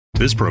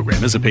This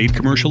program is a paid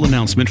commercial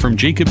announcement from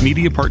JAKIB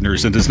Media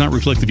Partners and does not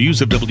reflect the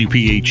views of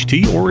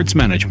WPHT or its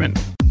management.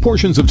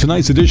 Portions of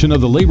tonight's edition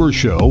of The Labor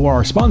Show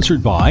are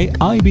sponsored by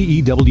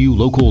IBEW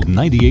Local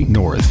 98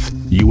 North,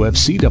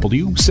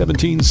 UFCW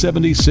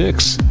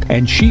 1776,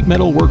 and Sheet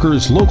Metal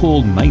Workers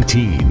Local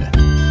 19.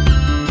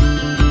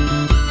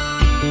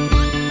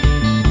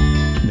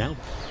 Now,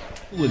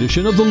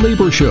 edition of The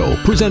Labor Show,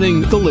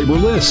 presenting The Labor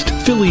List,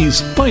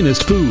 Philly's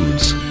finest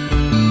foods.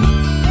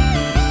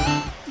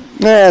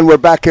 And we're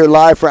back here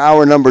live for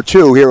hour number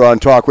 2 here on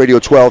Talk Radio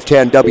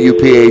 1210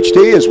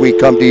 WPHT as we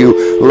come to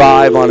you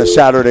live on a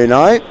Saturday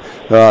night.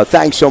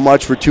 Thanks so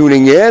much for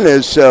tuning in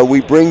as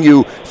we bring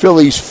you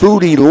Philly's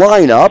foodie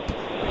lineup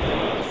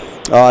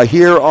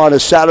here on a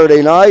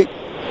Saturday night.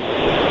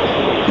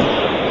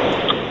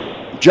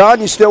 John,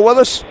 you still with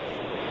us?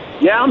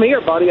 Yeah, I'm here,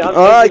 buddy. All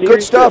right,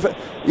 good stuff.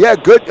 Yeah,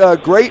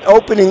 good, great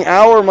opening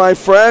hour, my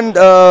friend.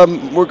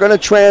 We're going to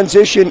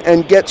transition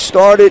and get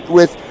started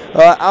with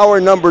hour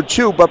number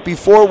 2, but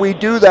before we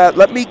do that,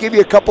 let me give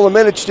you a couple of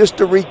minutes just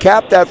to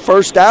recap that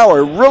first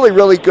hour. Really,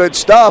 really good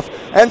stuff,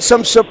 and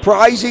some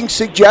surprising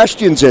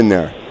suggestions in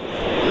there.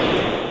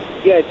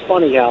 Yeah, it's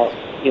funny how,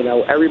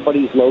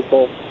 everybody's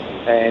local,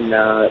 and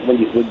when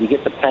you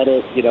get to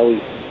Pettit, you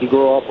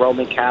grow up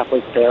Roman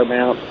Catholic,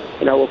 Fairmount,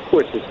 of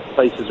course his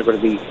places are going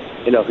to be,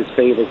 his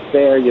favorites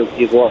there. You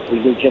go off, we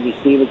knew Jimmy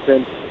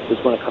Stevenson was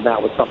going to come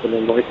out with something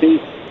in the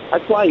Northeast.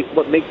 That's why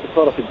what makes the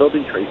Philadelphia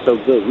Building Trade so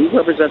good. We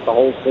represent the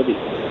whole city.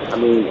 I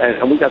mean,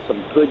 and we got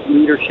some good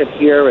leadership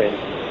here. And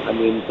I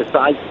mean,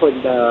 besides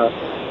putting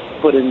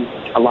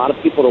a lot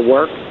of people to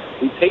work,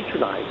 we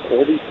patronize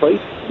all these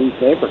places, these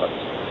neighborhoods.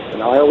 I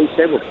always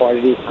say we're part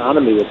of the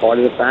economy, we're part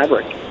of the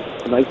fabric.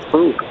 It's a nice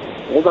proof.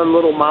 All them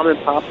little mom and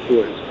pop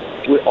stores.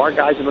 Our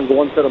guys have been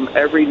going to them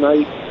every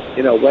night.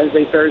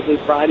 Wednesday, Thursday,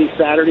 Friday,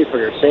 Saturday for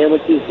their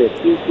sandwiches, their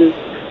pizzas,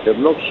 their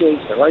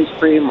milkshakes, their ice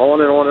cream, on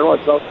and on and on.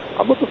 So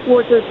I'm looking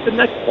forward to the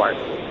next part.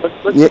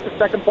 Let's get the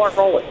second part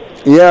rolling.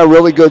 Yeah,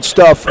 really good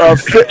stuff.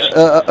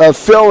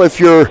 Phil, if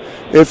you're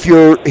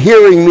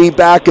hearing me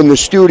back in the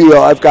studio,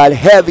 I've got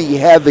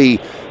heavy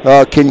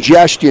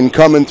congestion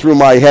coming through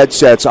my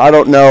headsets. I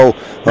don't know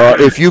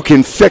if you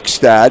can fix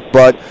that,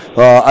 but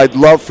I'd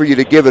love for you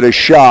to give it a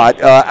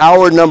shot.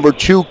 Hour number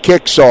 2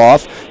 kicks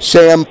off.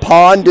 Sam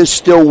Pond is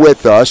still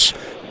with us.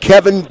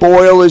 Kevin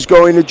Boyle is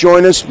going to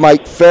join us.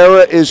 Mike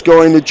Farah is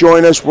going to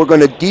join us. We're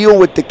going to deal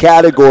with the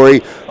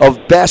category of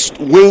best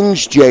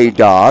wings,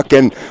 J-Doc.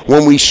 And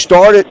when we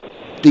started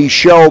the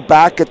show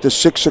back at the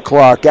 6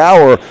 o'clock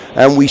hour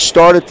and we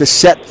started to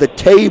set the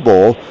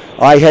table,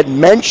 I had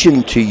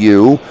mentioned to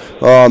you,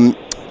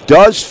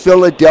 does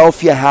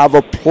Philadelphia have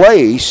a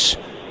place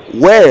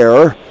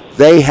where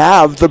they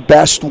have the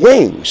best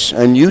wings?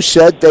 And you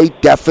said they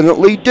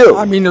definitely do.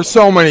 I mean, there's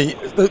so many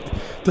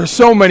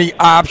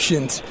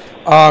options.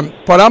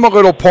 But I'm a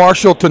little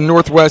partial to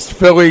Northwest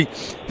Philly.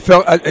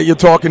 You're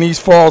talking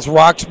East Falls,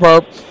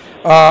 Roxborough.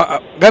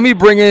 Let me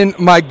bring in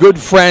my good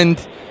friend,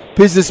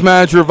 business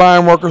manager of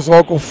Ironworkers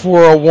Local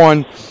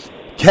 401,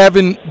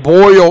 Kevin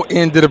Boyle,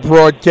 into the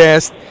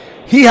broadcast.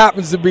 He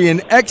happens to be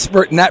an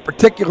expert in that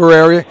particular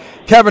area.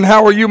 Kevin,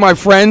 how are you, my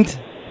friend?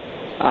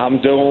 I'm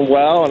doing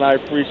well, and I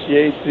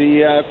appreciate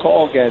the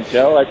call again,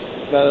 Joe. I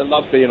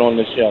love being on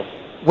the show.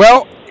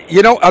 Well,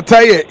 I'll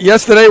tell you,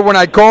 yesterday when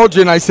I called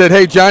you and I said,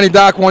 hey, Johnny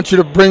Doc wants you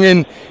to bring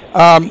in,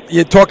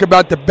 you talk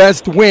about the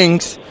best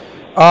wings.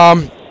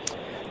 The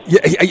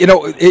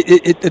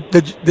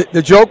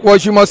joke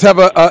was you must have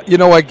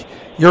like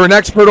you're an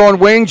expert on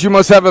wings. You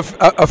must have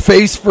a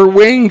face for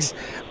wings.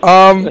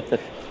 Talk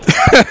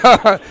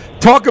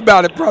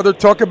about it, brother.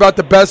 Talk about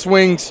the best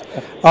wings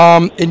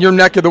in your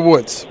neck of the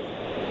woods.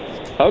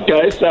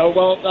 Okay, so,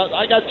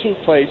 I got 2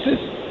 places.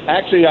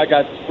 Actually, I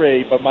got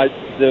 3, but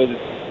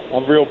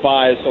I'm real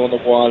biased on the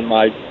one.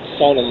 My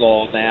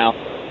son-in-law now,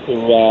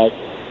 who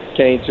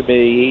came to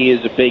me, he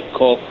is a big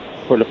cook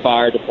for the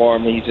fire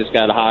department. He just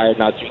got hired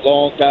not too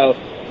long ago.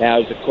 Now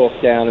he's a cook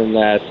down in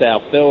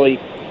South Philly.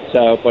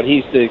 But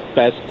he's the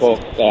best cook.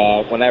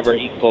 Whenever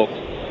he cooks,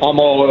 I'm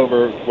all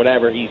over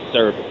whatever he's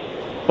serving.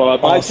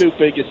 But my 2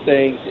 biggest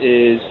things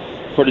is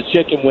for the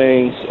chicken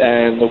wings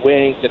and the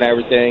wings and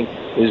everything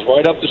is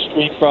right up the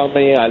street from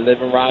me. I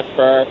live in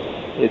Roxborough.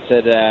 It's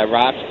at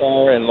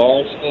Roxborough and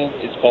Larston.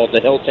 It's called the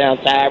Hilltown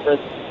Tavern.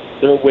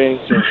 Their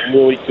wings are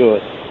really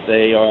good.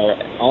 They are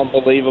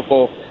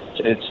unbelievable.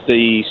 It's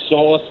the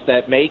sauce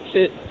that makes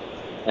it,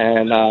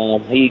 and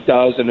he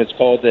does, and it's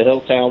called the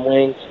Hilltown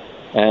Wings.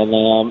 And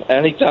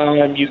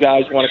anytime you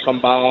guys want to come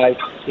by,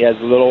 he has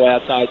a little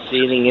outside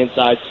seating,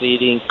 inside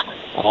seating.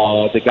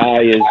 The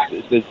guy is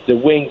the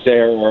wings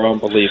there are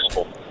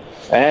unbelievable.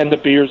 And the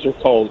beers are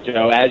cold,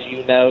 as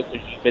you know,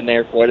 because you've been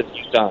there quite a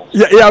few times.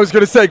 Yeah, I was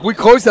going to say, we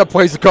closed that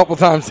place a couple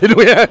times, didn't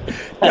we?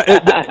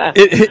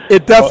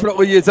 It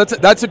definitely is.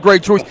 That's a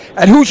great choice.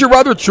 And who's your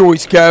other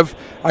choice, Kev?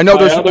 I know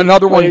there's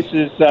another one. My place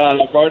is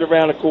right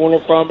around the corner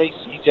from me,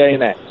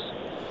 CJ&X,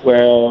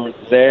 where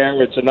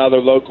it's another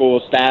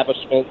local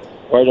establishment,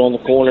 right on the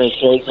corner of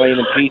Church Lane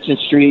and Peach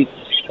Street.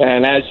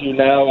 And as you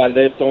know, I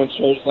lived on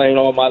Church Lane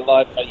all my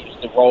life. I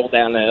used to roll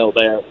down the hill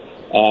there,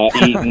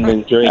 eating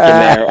and drinking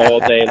there all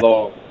day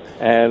long.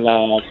 And,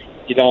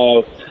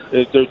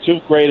 they're two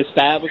great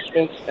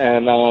establishments,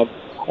 and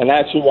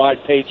that's who I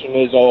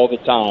patronize all the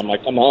time. I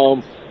come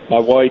home, my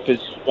wife is,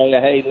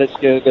 hey, let's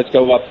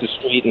go up the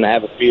street and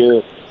have a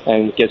beer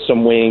and get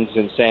some wings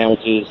and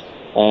sandwiches,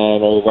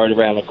 or right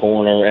around the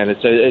corner. And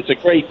it's a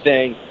great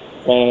thing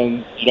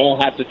when you don't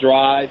have to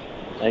drive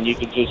and you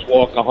can just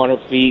walk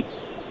 100 feet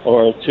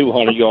or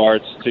 200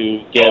 yards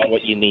to get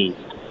what you need.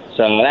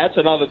 So that's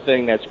another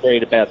thing that's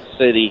great about the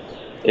city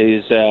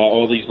is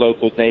all these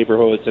local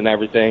neighborhoods and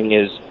everything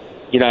is,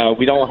 we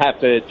don't have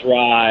to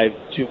drive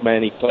too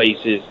many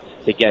places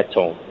to get to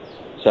them.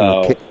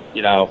 So,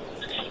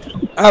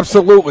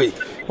 Absolutely.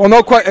 Well,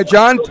 no question,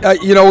 John.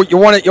 You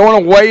want to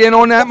weigh in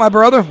on that, my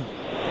brother?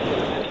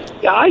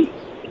 Yeah,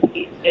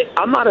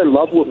 I'm not in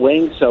love with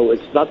wings, so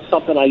it's not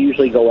something I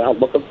usually go out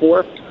looking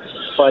for.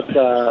 But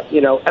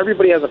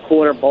everybody has a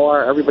corner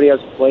bar. Everybody has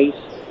a place,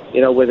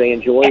 where they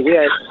enjoy.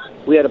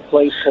 We had a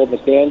place called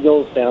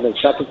McDaniel's down in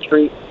 2nd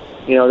Street.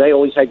 They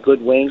always had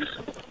good wings.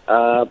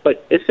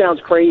 But it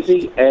sounds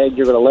crazy, and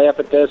you're going to laugh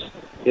at this.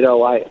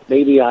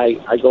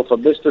 I go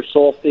from Mr.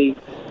 Salty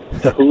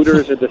to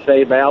Hooters in the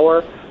same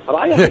hour. But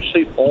I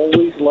actually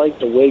always like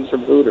the wings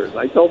from Hooters.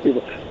 I tell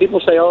people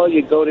say, "Oh,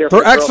 you go there."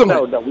 They're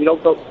excellent. No, we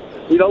don't go.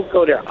 We don't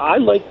go there. I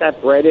like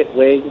that breaded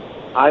wing.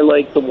 I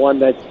like the one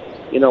that's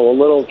a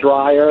little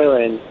drier,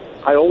 and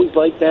I always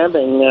like them.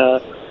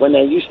 And when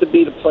there used to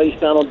be the place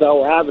down on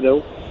Delaware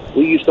Avenue,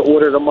 we used to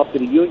order them up to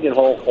the Union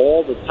Hall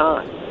all the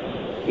time.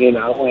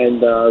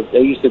 And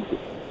they used to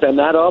send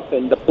that up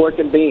and the pork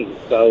and beans.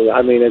 So,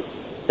 it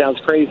sounds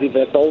crazy,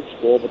 but it's old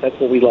school, but that's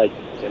what we like,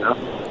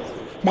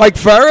 Mike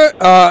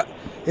Farrah,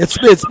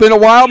 it's been a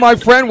while, my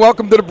friend.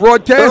 Welcome to the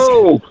broadcast.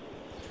 Oh,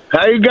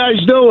 how you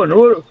guys doing?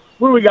 What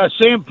do we got?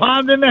 Sam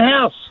Pond in the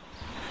house.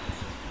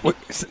 What,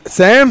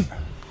 Sam?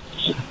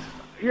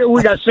 Yeah,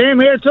 we got Sam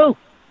here too.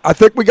 I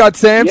think we got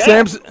Sam.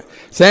 Yeah.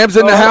 Sam's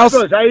in the house.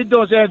 Good. How you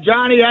doing, Sam?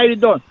 Johnny, how you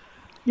doing?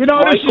 This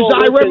is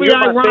really you're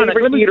my ironic.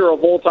 favorite eater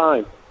of all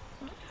time.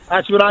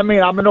 That's what I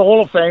mean. I'm in the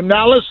Hall of Fame.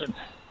 Now listen.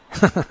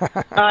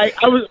 I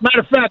was, matter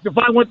of fact, if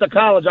I went to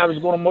college, I was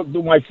going to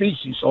do my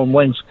thesis on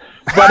wings.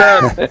 But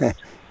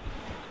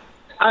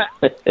I'm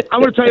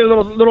going to tell you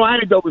a little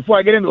anecdote before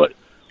I get into it.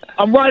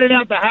 I'm riding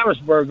out to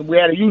Harrisburg, and we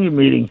had a union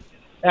meeting.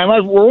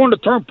 And we're on the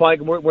turnpike,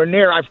 and we're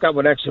near, I forgot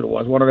what exit it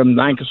was, one of them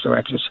Lancaster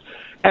exits.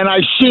 And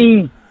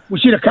we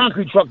seen a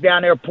concrete truck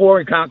down there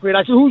pouring concrete.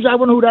 I said, who's that? I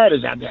wonder who that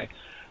is out there.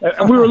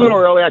 And we were a little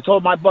early. I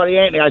told my buddy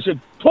Anthony, I said,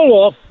 pull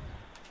off.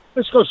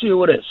 Let's go see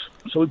who it is.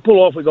 So we pull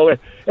off. We go in.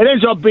 It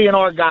ends up being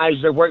our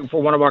guys. They're working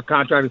for one of our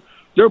contractors.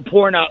 They're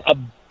pouring out a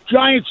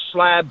giant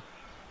slab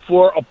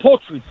for a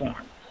poultry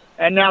farm.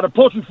 And now the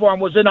poultry farm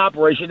was in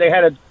operation. They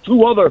had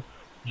two other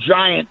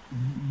giant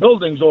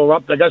buildings all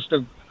up. I guess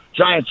the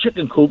giant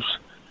chicken coops.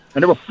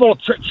 And they were full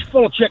of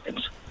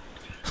chickens.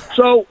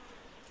 So,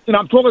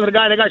 I'm talking to the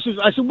guy. The guy says,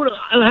 I said,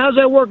 how's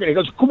that working? He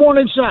goes, come on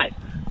inside.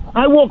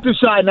 I walked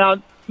inside.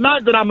 Now,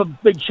 not that I'm a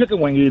big chicken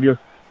wing eater,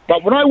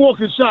 but when I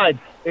walked inside,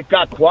 it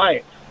got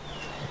quiet.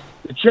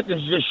 The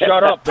chickens just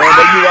shut up. They knew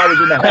I was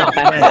in the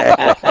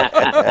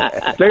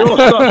house. They all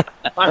stuck.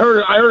 I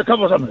heard a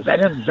couple of them. Is that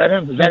him? Is that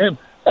him? Is that him?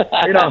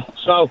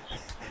 So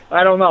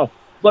I don't know.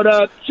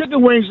 But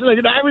chicken wings,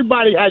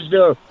 everybody has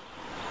their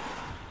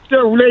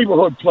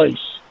neighborhood place.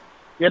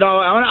 I'm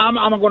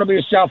going to be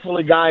a South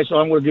Philly guy, so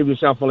I'm going to give you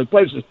South Philly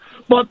places.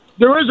 But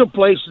there is a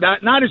place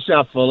not in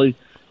South Philly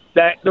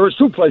there is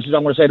two places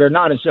I'm going to say they're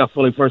not in South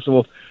Philly. First of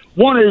all,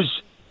 one is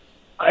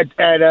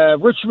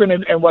at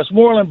Richmond and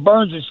Westmoreland,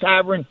 Burns'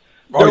 Tavern.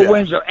 Their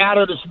wings are out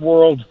of this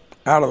world.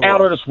 Out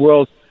of this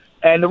world.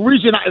 And the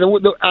reason, and it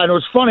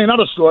was funny,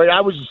 another story,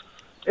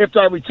 after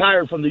I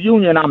retired from the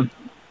union, I'm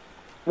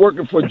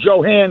working for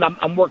Joe Hand.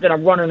 I'm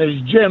running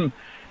his gym,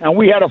 and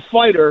we had a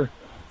fighter,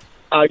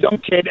 a young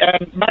kid,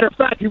 and matter of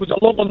fact, he was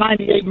a local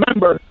 98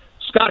 member,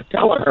 Scott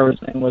Kelleher,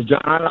 his name was,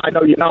 John. I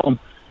know you know him.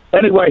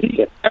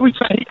 Anyway, every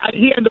time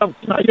he ended up,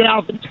 I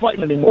don't think he's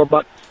fighting anymore,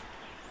 but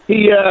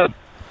he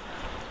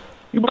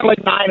went like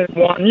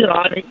 9-1.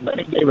 I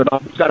think he gave it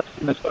up. He's got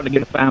to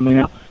get a family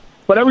now.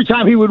 But every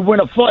time he would win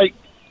a fight,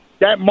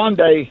 that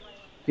Monday,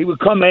 he would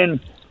come in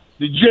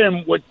the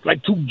gym with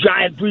like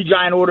three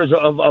giant orders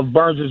of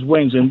Burns'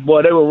 wings, and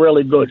boy, they were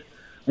really good.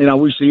 We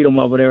used to eat them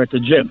over there at the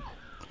gym.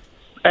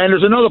 And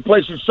there's another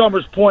place in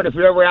Summers Point, if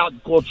you're ever out,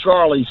 called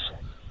Charlie's.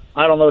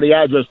 I don't know the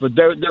address, but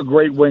they're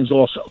great wings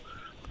also.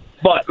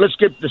 But let's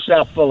get to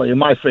South Philly and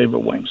my favorite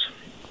wings.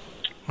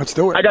 Let's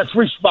do it. I got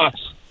three spots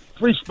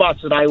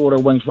that I order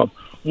wings from.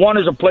 One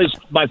is a place,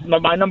 my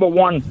number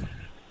one,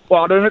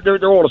 well,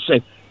 they're all the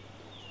same.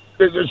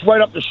 It's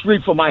right up the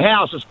street from my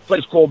house. It's a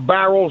place called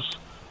Barrels.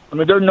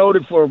 They're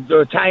noted for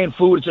their Italian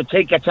food. It's a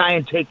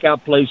Italian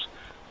takeout place.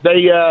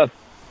 They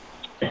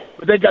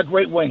got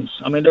great wings.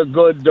 They're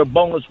good. Their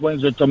boneless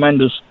wings are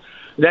tremendous.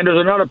 Then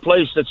there's another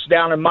place that's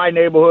down in my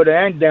neighborhood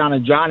and down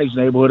in Johnny's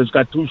neighborhood. It's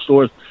got 2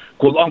 stores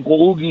called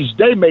Uncle Oogie's.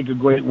 They make a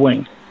great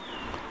wing.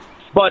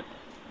 But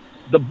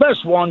the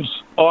best ones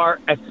are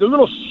at the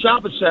little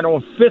shopping center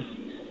on 5th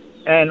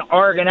and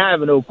Oregon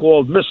Avenue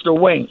called Mr.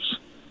 Wings.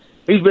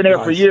 He's been there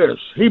for years.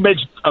 He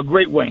makes a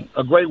great wing,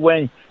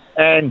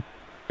 and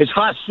his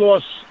hot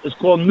sauce is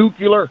called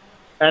Nuclear.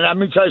 And let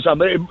me tell you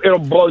something, it'll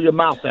blow your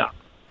mouth out.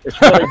 It's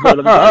really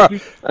good.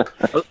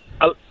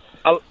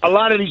 A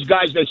lot of these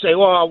guys, they say,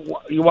 well,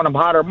 you want them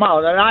hot or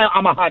mild? And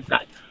I'm a hot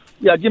guy.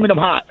 Yeah, give me them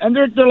hot. And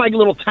they're like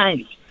little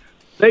tiny.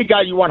 They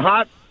got you want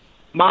hot,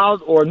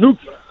 mild, or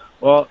nuclear.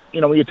 Well,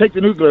 when you take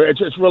the nuclear,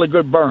 it's really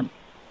good burn.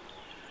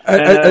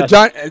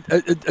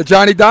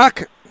 Johnny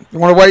Doc, you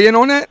want to weigh in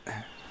on that?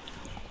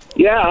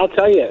 Yeah, I'll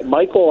tell you,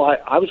 Michael.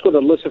 I was going to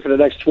listen for the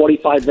next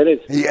 25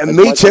 minutes. Yeah,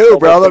 me too,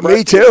 brother.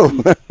 Me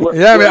too.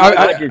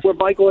 Where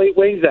Michael ate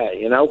wings at,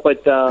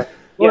 But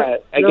yeah,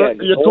 again,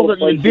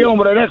 you're dealing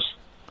with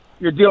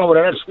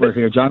an expert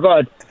here, John. Go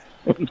ahead.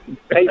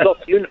 Hey, look,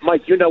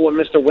 Mike. You know when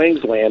Mr.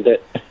 Wings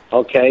landed,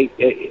 okay?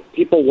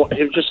 It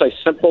was just a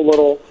simple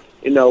little,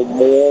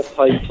 mall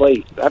type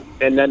place,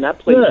 and then that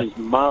place is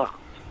mobbed,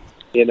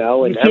 And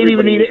you can't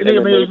even eat it.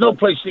 There's no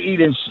place to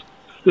eat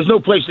There's no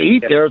place to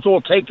eat there. It's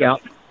all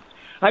takeout.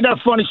 I got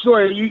a funny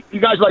story. You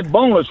guys like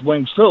boneless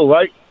wings too,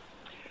 right?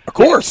 Of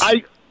course.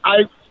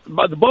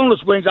 But the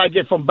boneless wings I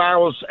get from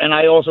Barrels, and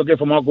I also get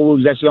from Uncle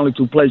Ruby's. That's the only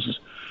 2 places.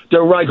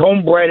 They're like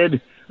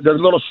home-breaded. They're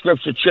little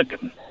strips of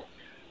chicken.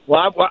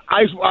 Well,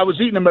 I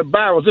was eating them at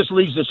Barrels. This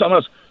leads to something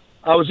else.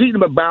 I was eating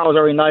them at Barrels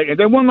every night, and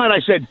then one night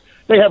I said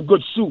they have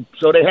good soup,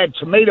 so they had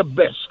tomato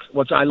bisque,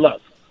 which I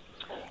love.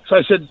 So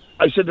I said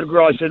to the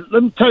girl,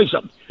 let me tell you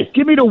something.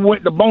 Give me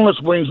the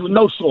boneless wings with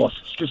no sauce.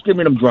 Just give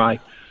me them dry.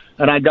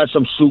 And I got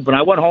some soup, and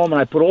I went home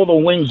and I put all the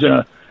wings in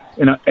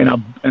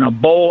a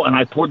bowl, and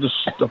I poured the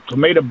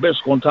tomato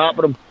bisque on top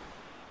of them.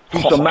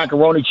 Threw some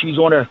macaroni cheese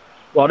on there.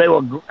 Well,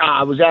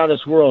 I was out of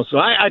this world, so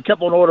I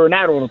kept on ordering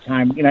that all the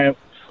time.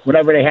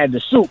 Whenever they had the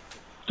soup.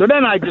 So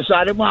then I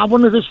decided, well, I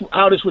wonder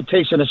how this would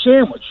taste in a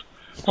sandwich.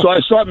 So I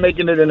started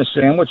making it in a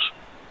sandwich,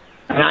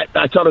 and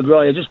I told the girl,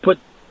 I just put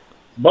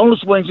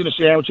boneless wings in a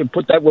sandwich and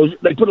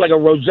they put like a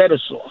Rosetta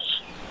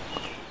sauce.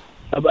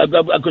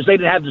 Because they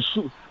didn't have the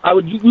soup. I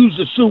would use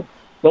the soup,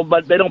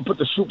 but they don't put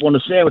the soup on the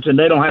sandwich, and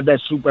they don't have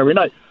that soup every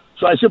night.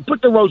 So I said,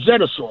 put the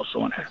Rosetta sauce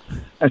on there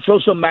and throw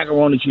some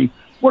macaroni cheese.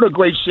 What a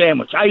great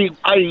sandwich. I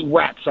eat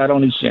wraps. I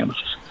don't eat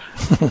sandwiches.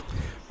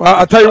 Well,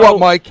 I'll tell you what,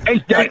 Mike.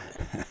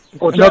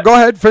 No, go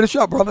ahead. Finish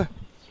up, brother.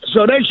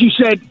 So then she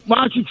said,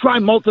 why don't you try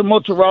molten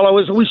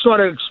mozzarella? So we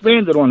started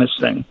expanding on this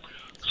thing.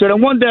 So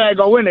then one day I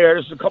go in there,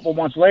 this is a couple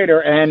months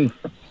later, and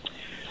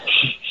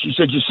she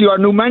said, you see our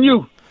new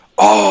menu?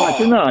 Oh. I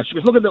said, no. She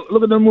goes, look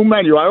at the new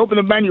menu. I opened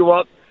the menu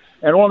up,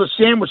 and on the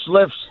sandwich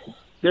lifts,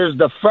 there's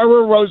the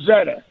Ferrero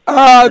Rosetta.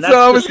 Ah, that's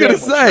what I was going to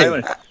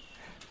say.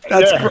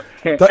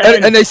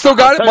 And they still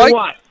got it,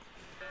 Mike?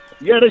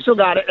 Yeah, they still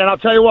got it. And I'll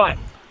tell you what,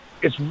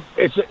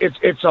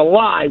 it's a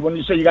lie when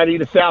you say you got to eat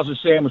 1,000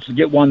 sandwiches to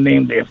get one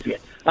named after you.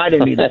 I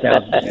didn't eat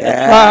 1,000.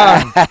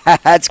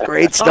 That's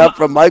great stuff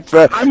from Mike.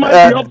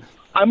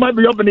 I might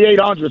be up in the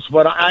 800s,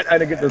 but I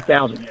didn't get to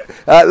 1,000 yet.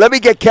 Let me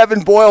get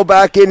Kevin Boyle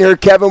back in here.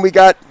 Kevin, we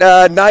got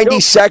 90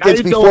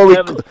 seconds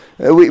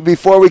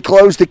before we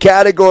close the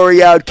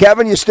category out.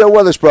 Kevin, you still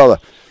with us, brother?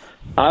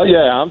 Oh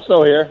yeah, I'm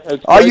still here.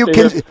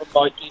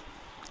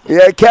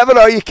 Yeah, Kevin,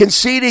 are you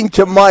conceding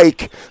to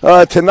Mike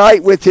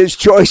tonight with his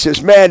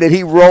choices? Man, did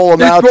he roll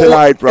them out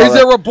tonight, brother? Is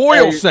there a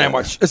Boyle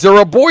sandwich? Is there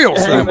a Boyle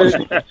sandwich?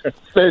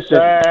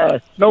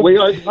 No,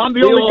 I'm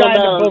the only guy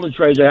in the building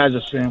trade that has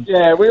a sandwich.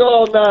 Yeah, we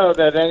all know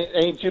that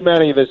ain't too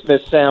many of us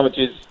miss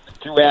sandwiches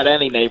throughout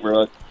any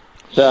neighborhood.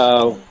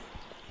 So,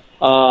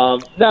 no,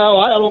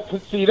 I don't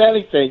concede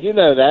anything. You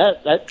know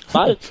that. That's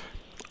my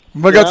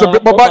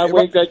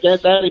wings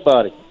against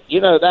anybody.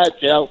 You know that,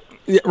 Joe.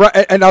 Yeah,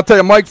 right, and I'll tell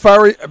you, Mike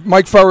Farrer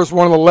is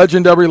one of the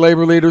legendary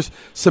labor leaders,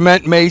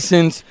 cement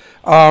masons.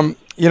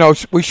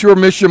 We sure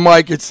miss you,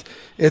 Mike. It's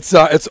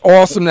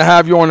awesome to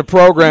have you on the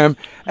program.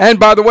 And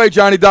by the way,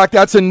 Johnny Doc,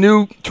 that's a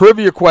new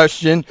trivia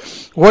question.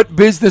 What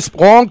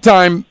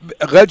longtime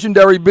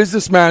legendary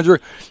business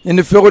manager in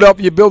the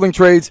Philadelphia building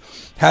trades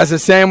has a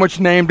sandwich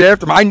named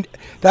after him?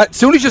 As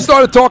soon as you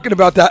started talking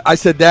about that, I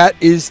said that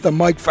is the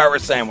Mike Farrer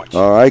sandwich.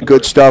 All right,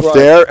 good stuff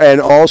there. And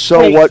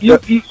also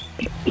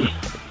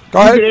Go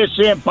ahead. You can ask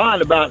Sam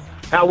Pond about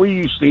how we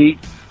used to eat.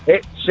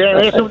 Hey,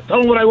 Sam, tell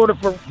him what I ordered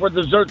for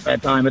dessert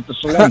that time at the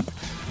salon.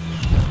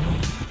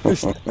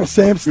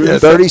 Sam's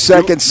 30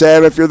 seconds,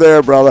 Sam, if you're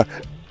there, brother.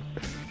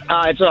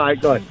 It's all right.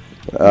 Go ahead.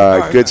 All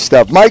right, good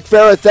stuff. Mike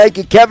Farrer, thank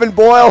you. Kevin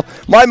Boyle,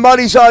 my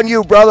money's on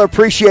you, brother.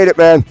 Appreciate it,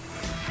 man.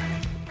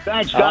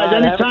 Thanks, guys.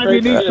 Anytime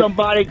you need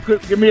somebody,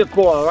 give me a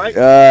call, all right?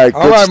 All right,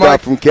 good stuff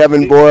Mike. From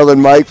Kevin Boyle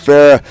and Mike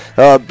Farrer.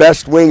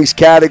 Best Wings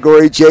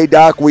category,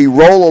 J-Doc. We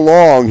roll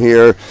along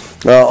here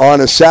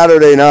on a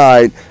Saturday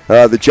night.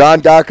 The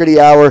John Doherty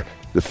Hour,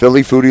 The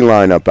Philly Foodie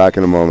lineup, back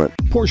in a moment.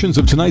 Portions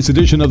of tonight's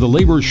edition of The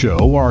Labor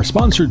Show are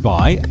sponsored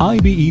by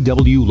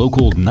IBEW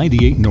Local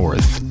 98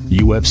 North,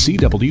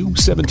 UFCW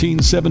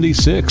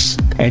 1776,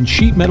 and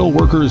Sheet Metal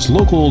Workers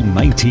Local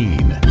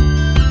 19.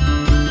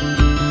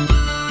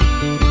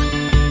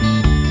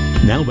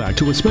 Now back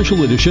to a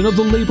special edition of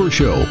The Labor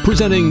Show,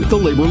 presenting The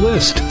Labor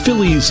List,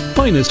 Philly's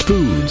finest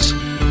foods.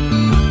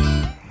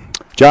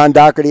 John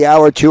Doherty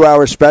Hour,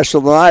 2-hour special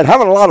tonight.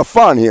 Having a lot of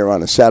fun here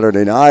on a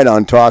Saturday night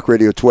on Talk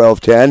Radio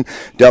 1210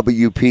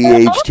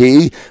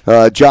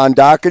 WPHT. John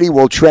Doherty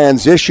will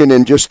transition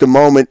in just a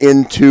moment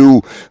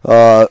into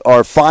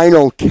our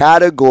final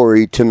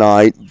category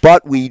tonight.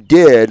 But we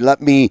did,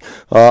 let me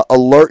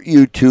alert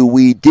you to,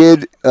 we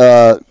did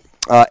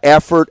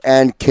effort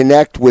and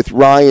connect with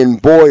Ryan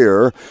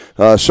Boyer.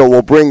 So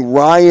we'll bring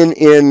Ryan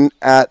in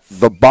at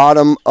the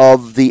bottom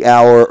of the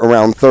hour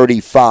around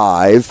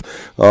 35.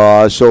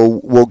 So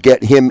we'll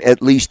get him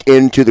at least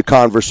into the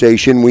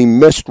conversation. We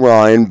missed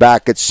Ryan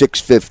back at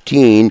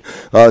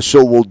 6:15.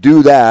 So we'll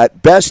do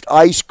that. Best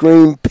ice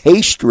cream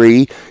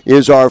pastry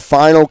is our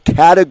final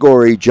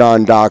category,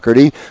 John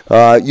Doherty.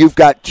 You've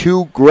got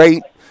two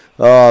great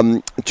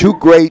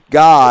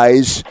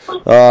guys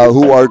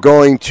who are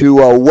going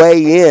to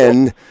weigh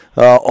in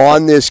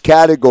on this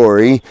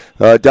category.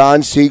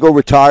 Don Siegel,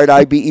 retired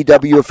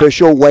IBEW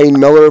official. Wayne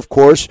Miller, of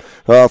course,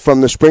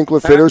 from the Sprinkler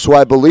Fitters, who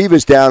I believe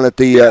is down at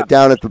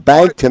the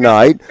bank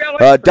tonight.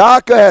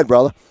 Doc, go ahead,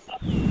 brother.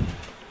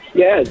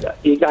 Yeah,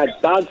 you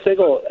got Don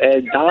Siegel,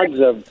 and Don's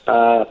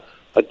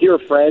a dear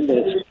friend, and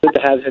it's good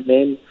to have him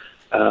in.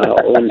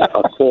 On a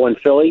call in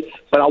Philly,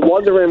 but I'm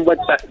wondering what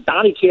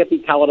Donnie can't be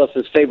telling us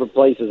his favorite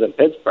places in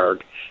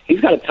Pittsburgh.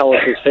 He's got to tell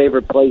us his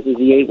favorite places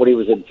he ate when he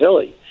was in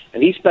Philly,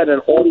 and he spent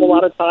an awful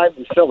lot of time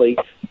in Philly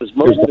because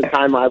most of the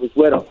time I was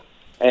with him.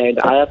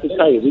 And I have to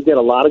tell you, we did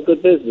a lot of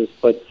good business,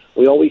 but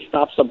we always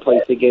stopped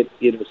someplace to get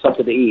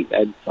something to eat.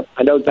 And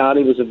I know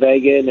Donnie was a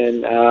vegan,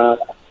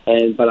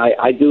 but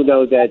I do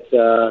know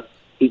that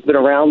he's been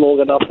around long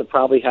enough to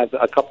probably have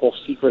a couple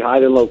secret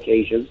hiding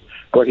locations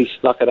where he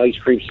snuck an ice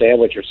cream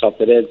sandwich or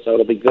something in, so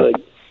it'll be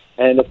good.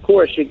 And, of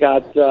course, you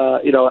got,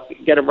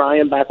 getting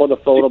Ryan back on the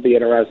phone will be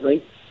interesting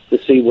to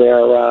see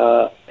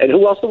where and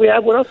who else do we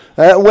have with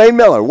us? Wayne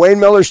Miller. Wayne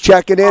Miller's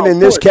checking in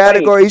this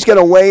category. Wayne. He's going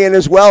to weigh in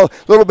as well. A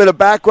little bit of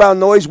background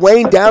noise.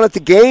 Wayne down at the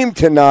game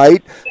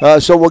tonight,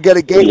 so we'll get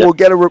a game.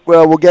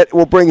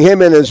 We'll bring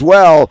him in as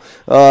well.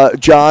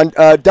 John,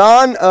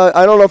 Don.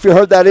 I don't know if you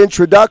heard that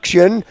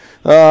introduction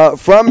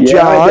from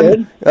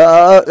John.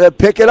 I did.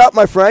 Pick it up,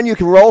 my friend. You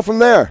can roll from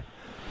there.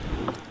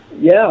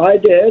 Yeah, I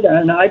did,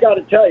 and I got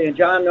to tell you,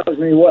 John knows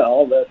me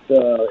well, that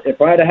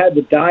if I'd have had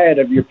the diet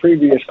of your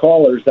previous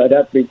callers, I'd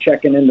have to be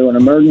checking into an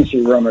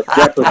emergency room at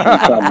Jefferson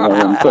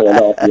somewhere in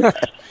Philadelphia.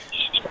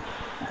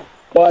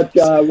 But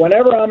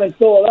whenever I'm in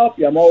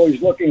Philadelphia, I'm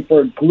always looking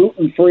for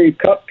gluten-free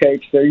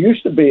cupcakes. There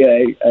used to be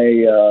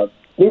a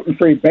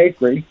gluten-free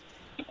bakery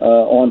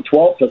on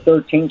 12th or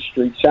 13th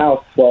Street,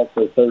 South 12th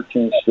or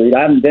 13th Street. I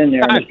haven't been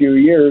there in a few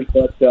years,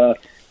 but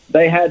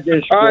they had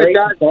this great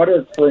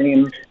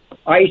buttercream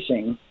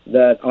icing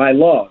that I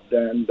loved,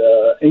 and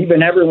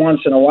even every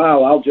once in a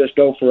while I'll just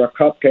go for a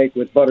cupcake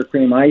with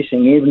buttercream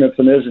icing, even if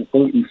it isn't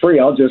gluten-free.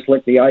 I'll just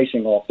lick the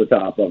icing off the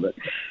top of it.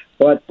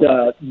 But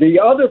the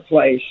other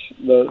place,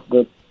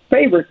 the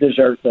favorite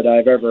dessert that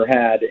I've ever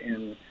had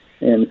in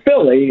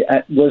Philly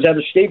was at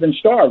a Steven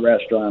Starr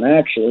restaurant,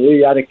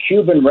 actually, at a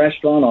Cuban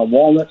restaurant on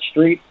Walnut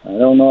Street. I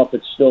don't know if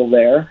it's still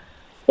there,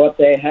 but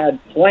they had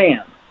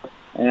flan.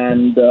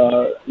 And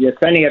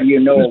if any of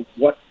you know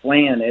what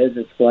flan is,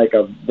 it's like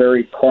a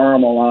very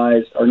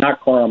caramelized, or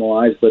not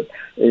caramelized, but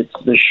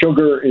the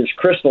sugar is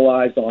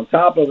crystallized on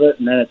top of it,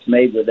 and then it's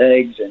made with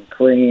eggs and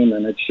cream,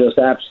 and it's just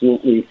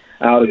absolutely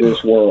out of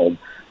this world.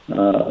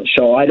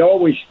 So I'd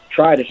always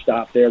try to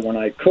stop there when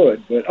I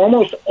could, but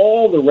almost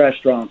all the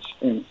restaurants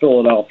in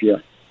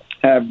Philadelphia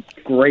have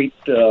great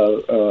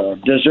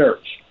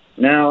desserts.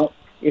 Now,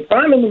 if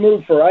I'm in the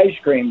mood for ice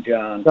cream,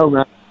 John,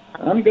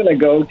 I'm going to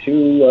go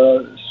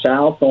to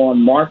south on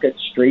Market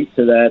Street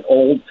to that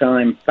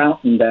old-time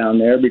fountain down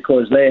there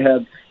because they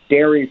have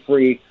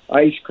dairy-free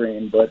ice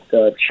cream, but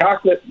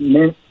chocolate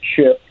mint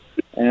chip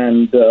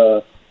and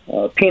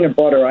peanut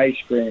butter ice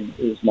cream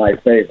is my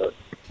favorite.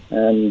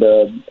 And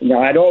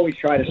I'd always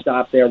try to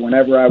stop there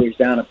whenever I was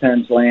down at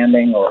Penn's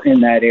Landing or in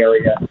that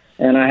area,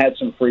 and I had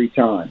some free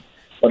time.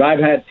 But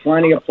I've had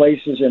plenty of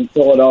places in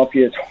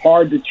Philadelphia. It's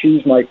hard to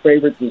choose my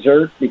favorite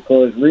dessert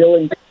because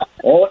really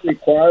all it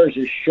requires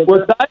is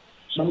sugar,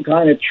 some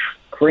kind of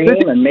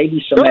cream, and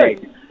maybe some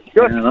egg.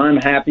 And I'm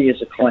happy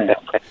as a clam.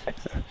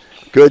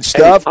 Good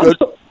stuff. Good.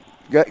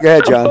 Go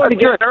ahead, John. I'm starting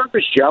to get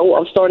nervous, Joe.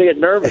 I'm starting to get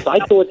nervous. I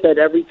thought that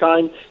every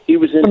time he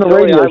was in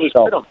Philly, I was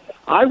with him.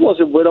 I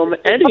wasn't with him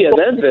any of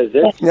them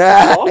visits.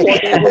 I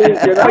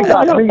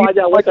got to find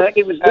out what the heck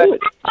he was doing.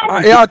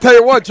 I'll tell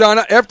you what, John.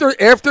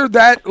 After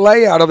that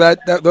layout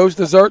of those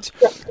desserts,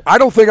 I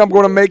don't think I'm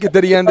going to make it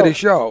to the end of the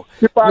show.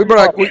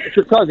 It's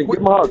your cousin. Give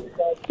him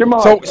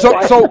a hug.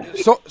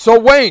 So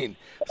Wayne,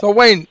 So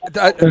Wayne,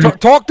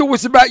 talk to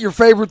us about your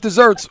favorite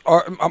desserts,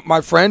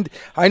 my friend.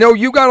 I know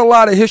you got a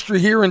lot of history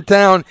here in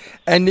town,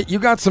 and you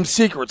got some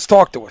secrets.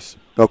 Talk to us.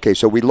 Okay,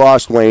 so we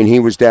lost Wayne. He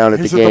was down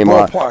at the game.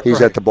 He's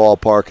right at the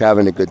ballpark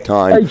having a good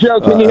time. Hey, Joe,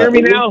 can you hear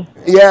me now?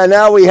 Yeah,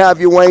 now we have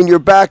you, Wayne. You're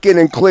back in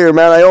and clear,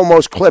 man. I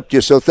almost clipped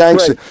you, so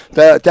thanks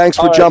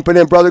for jumping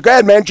in, brother. Go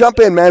ahead, man. Jump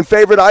in, man.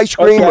 Favorite ice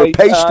cream or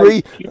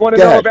pastry? You want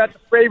to know about the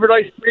favorite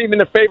ice cream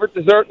and the favorite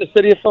dessert in the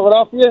city of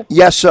Philadelphia?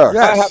 Yes, sir.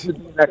 Yes. I happen to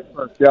be an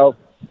expert, Joe.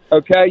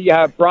 Okay, you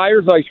have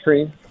Breyer's ice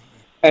cream,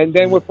 and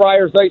then with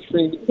Breyer's ice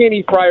cream, you can't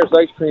eat Breyer's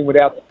ice cream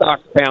without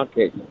Stock's pound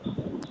cake.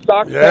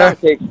 Stock's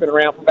pound cake's been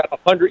around for about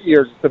 100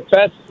 years. It's the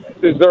best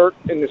dessert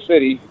in the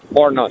city,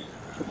 bar none.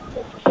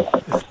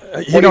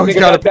 You know, he's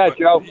got that,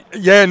 Joe.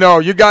 Yeah, no,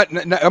 you got.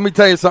 Let me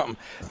tell you something.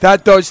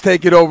 That does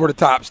take it over the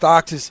top.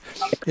 Stock's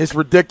is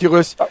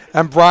ridiculous,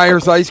 and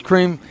Breyer's ice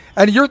cream,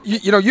 and you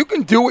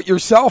can do it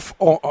yourself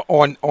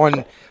on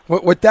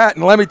with that.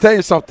 And let me tell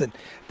you something.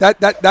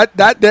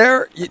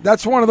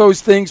 That's one of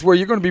those things where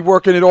you're going to be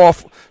working it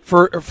off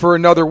for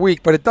another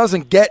week, but it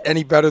doesn't get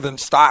any better than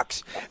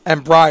Stock's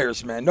and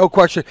Breyer's, man. No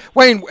question.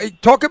 Wayne,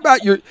 talk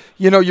about your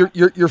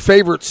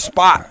favorite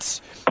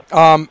spots.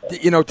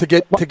 To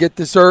get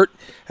dessert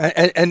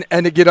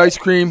and to get ice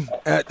cream.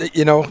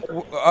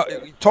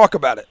 Talk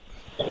about it.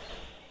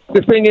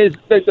 The thing is,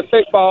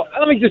 well,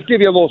 let me just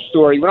give you a little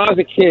story. When I was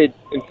a kid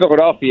in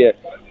Philadelphia,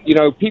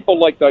 people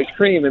liked ice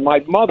cream, and my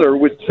mother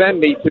would send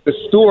me to the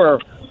store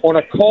on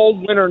a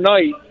cold winter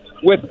night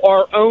with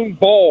our own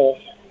bowl,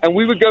 and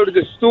we would go to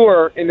the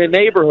store in the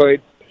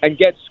neighborhood and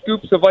get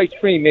scoops of ice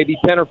cream, maybe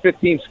 10 or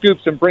 15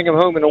 scoops, and bring them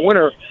home in the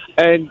winter.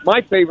 And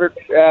my favorite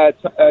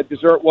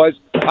dessert was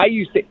I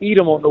used to eat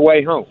them on the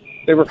way home.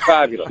 They were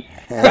fabulous.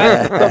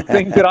 That's some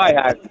things that I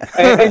had.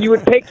 And you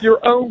would take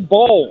your own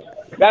bowl.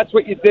 That's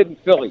what you did in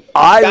Philly.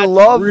 I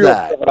love real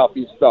that.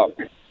 Philadelphia stuff.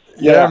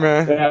 Yeah,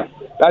 man. Yeah,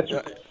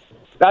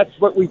 that's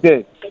what we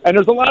did. And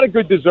there's a lot of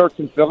good desserts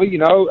in Philly,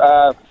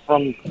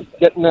 from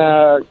getting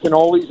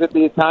cannolis at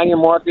the Italian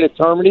market at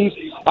Termini's.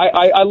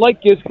 I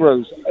like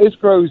Isgro's.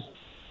 Isgro's,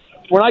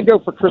 when I go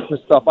for Christmas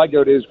stuff, I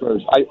go to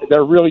Isgro's.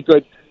 They're really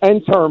good,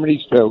 and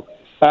Termini's too.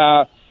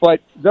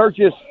 But they're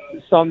just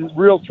some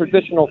real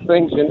traditional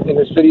things in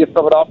the city of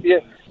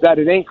Philadelphia that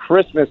it ain't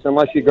Christmas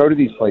unless you go to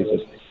these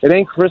places. It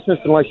ain't Christmas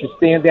unless you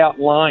stand out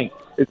in line.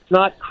 It's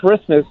not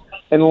Christmas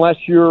unless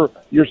you're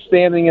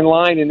standing in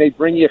line and they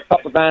bring you a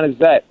cup of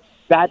anisette.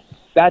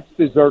 That's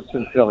desserts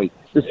in Philly.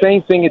 The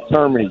same thing at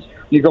Termini's.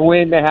 You go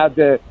in, they have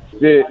the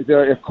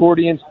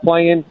accordions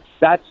playing.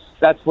 That's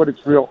what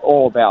it's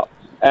all about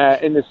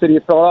in the city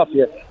of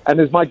Philadelphia. And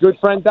as my good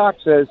friend Doc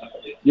says,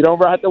 you don't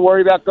ever have to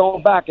worry about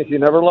going back if you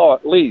never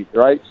leave,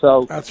 right?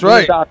 So that's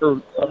right. Doc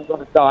are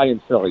going to die in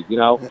Philly,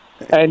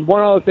 And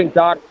one other thing,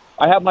 Doc,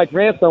 I have my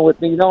grandson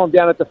with me. I'm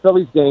down at the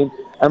Phillies game,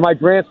 and my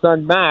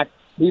grandson, Mac,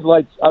 he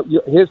likes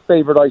his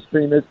favorite ice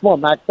cream is. Come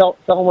on, Mac, tell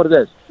him what it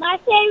is. My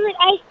favorite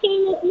ice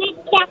cream is mint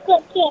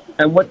chocolate chip.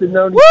 And what did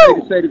Noni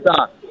say to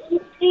Doc?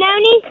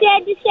 Noni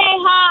said to say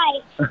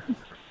hi.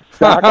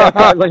 Doc,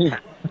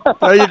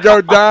 there you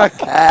go, Doc.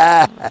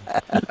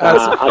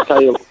 I'll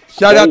tell you.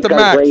 Shout out to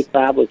Max. Great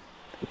family.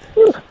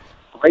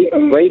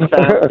 Great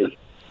family.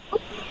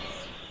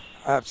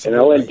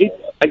 Absolutely. And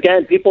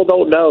again, people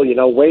don't know.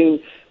 Wayne.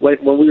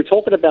 When we were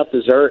talking about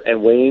dessert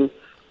and Wayne,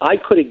 I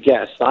could have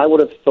guessed. I would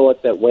have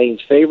thought that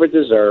Wayne's favorite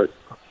dessert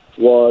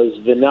was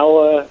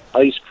vanilla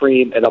ice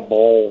cream in a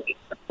bowl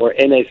or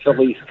in a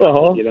Philly,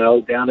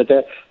 down at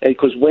there. And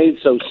because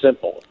Wayne's so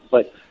simple.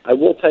 But I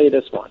will tell you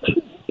this much.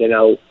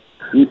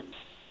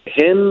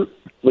 Him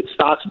with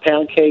Stock's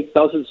pound cake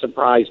doesn't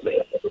surprise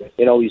me.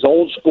 He's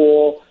old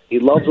school. He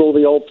loves all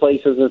the old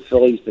places in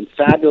Philly. He's been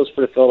fabulous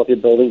for the Philadelphia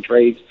building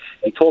trades.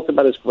 He talked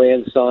about his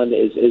grandson,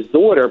 his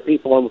daughter.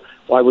 People,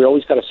 why we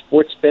always got a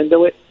sports spin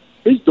to it.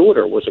 His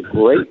daughter was a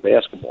great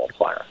basketball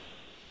player.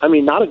 I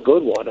mean, not a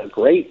good one, a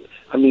great.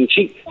 I mean,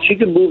 she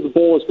could move the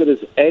ball as good as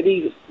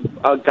any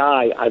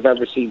guy I've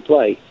ever seen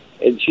play,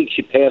 and she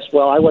passed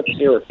well. I went to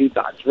see her a few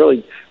times.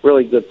 Really,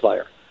 really good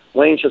player.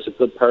 Wayne's just a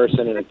good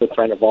person and a good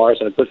friend of ours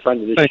and a good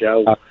friend of this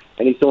show,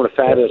 and he's doing a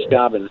fabulous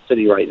job in the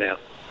city right now.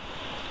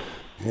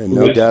 Yeah,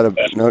 no doubt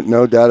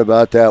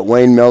about that.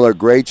 Wayne Miller,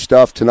 great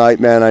stuff tonight,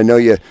 man. I know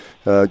you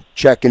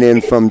checking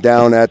in from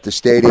down at the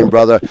stadium,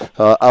 brother.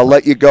 I'll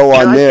let you go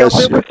on this. Can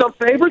I jump in with some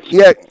favorites?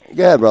 Yeah,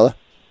 go ahead, brother.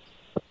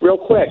 Real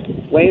quick,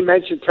 Wayne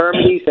mentioned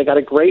Termini's. They got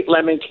a great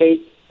lemon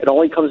cake. It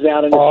only comes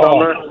out in the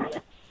summer.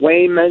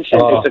 Wayne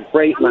mentioned it's a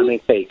great lemon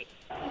cake.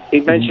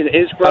 He mentioned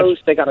Isgro's.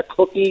 They got a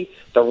cookie,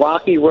 the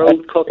Rocky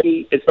Road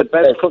cookie. It's the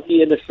best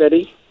cookie in the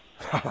city.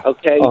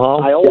 Okay?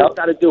 I always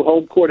got to do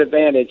home court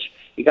advantage.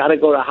 You got to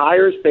go to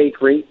Hires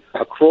Bakery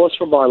across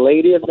from Our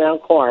Lady of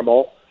Mount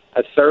Carmel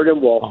at 3rd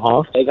and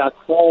Wolf. They got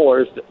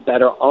crawlers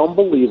that are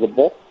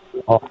unbelievable.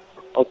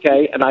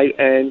 Okay?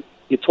 And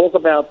you talk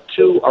about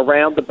two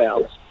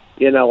roundabouts.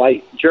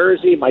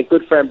 Jersey, my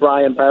good friend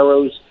Brian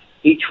Barrows,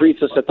 he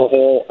treats us at the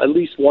hall at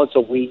least once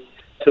a week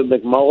to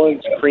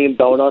McMullen's Cream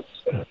Donuts.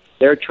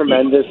 They're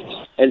tremendous.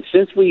 And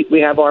since we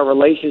have our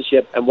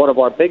relationship and one of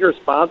our bigger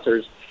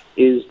sponsors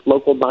is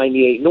Local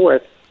 98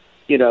 North.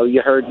 You know,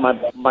 you heard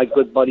my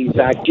good buddy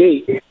Zach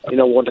G, you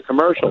know, one of the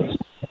commercials.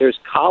 There's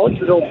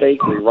Collegeville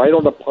Bakery right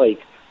on the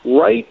Pike,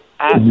 right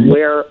at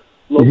where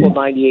Local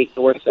 98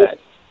 North's at.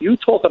 You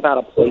talk about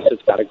a place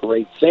that's got a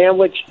great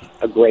sandwich,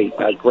 a great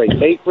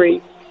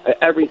bakery,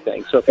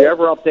 everything. So if you're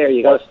ever up there,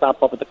 you got to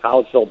stop up at the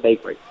Collegeville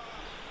Bakery.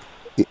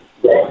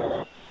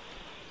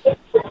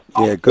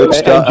 Yeah, good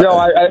stuff. And Joe,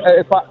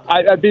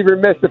 I'd be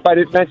remiss if I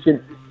didn't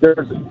mention,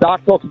 there's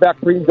Doc talks about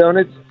cream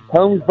donuts.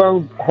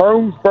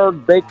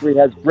 Holmesburg Bakery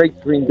has great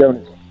cream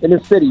donuts in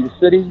the city. The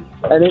city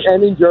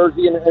and in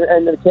Jersey and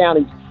the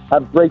counties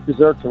have great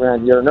desserts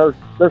around here. And there's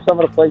some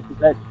of the places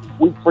that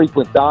we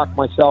frequent, Doc,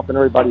 myself, and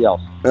everybody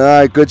else. All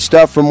right, good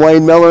stuff from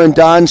Wayne Miller and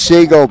Don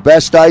Siegel.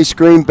 Best ice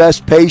cream,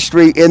 best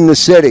pastry in the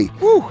city.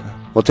 Woo.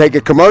 We'll take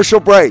a commercial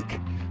break.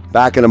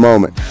 Back in a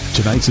moment.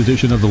 Tonight's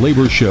edition of The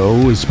Labor Show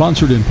is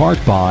sponsored in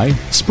part by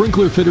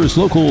Sprinkler Fitters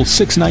Local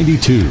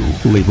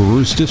 692,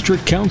 Laborers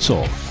District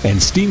Council, and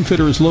Steam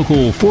Fitters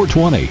Local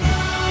 420.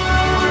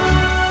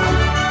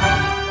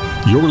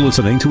 You're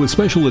listening to a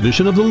special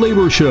edition of The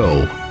Labor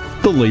Show,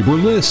 The Labor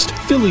List,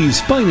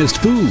 Philly's finest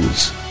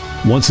foods.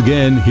 Once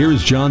again,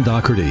 here's John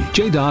Doherty,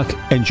 J-Doc,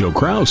 and Joe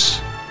Kraus.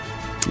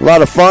 A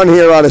lot of fun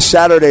here on a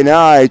Saturday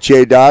night,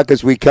 J-Doc,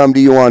 as we come to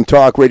you on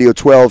Talk Radio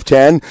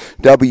 1210,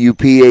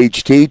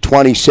 WPHT,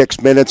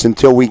 26 minutes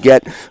until we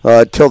get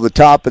till the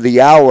top of the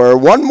hour.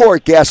 One more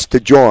guest to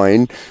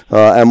join,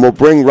 and we'll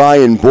bring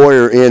Ryan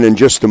Boyer in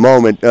just a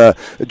moment.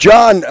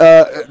 John,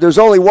 there's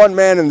only one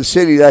man in the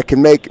city that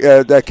can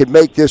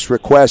make this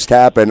request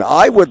happen.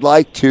 I would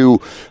like to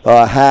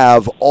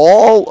have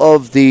all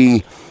of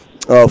the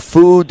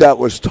food that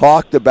was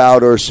talked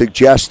about or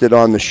suggested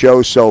on the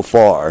show so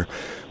far,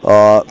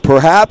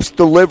 perhaps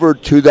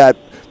delivered to that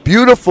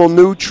beautiful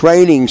new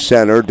training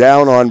center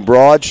down on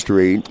Broad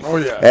Street. Oh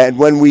yeah! And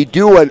when we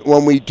do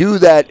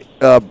that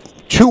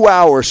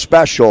 2-hour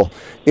special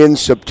in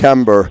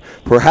September,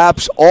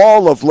 perhaps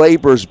all of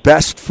Labor's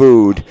best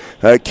food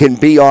can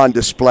be on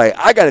display.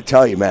 I got to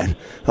tell you, man,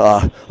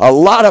 a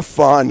lot of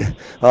fun,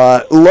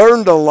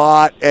 learned a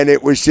lot, and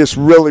it was just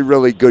really,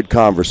 really good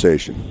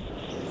conversation.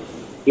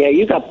 Yeah,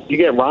 you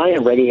get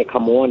Ryan ready to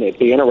come on. It'd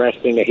be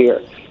interesting to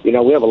hear. You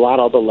know, we have a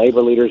lot of other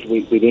labor leaders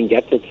we didn't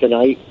get to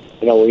tonight.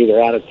 You know, we're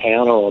either out of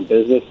town or on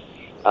business.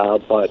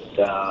 But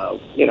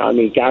you know, I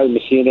mean, Gary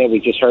Messina, we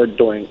just heard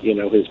during, you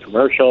know, his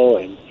commercial,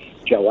 and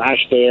Joe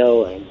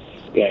Ashdale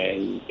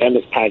and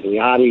Dennis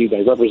Pagliotti.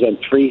 They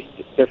represent 3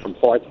 different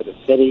parts of the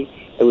city.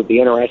 It would be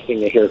interesting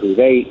to hear who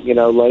they, you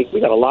know, like, we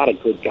got a lot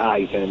of good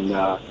guys, and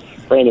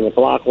Brandon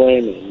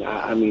McLaughlin, and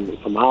I mean,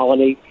 from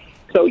Olney.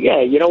 So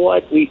yeah, you know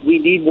what? We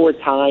need more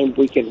time.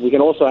 We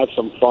can also have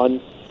some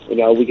fun. You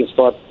know, we can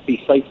start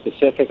be site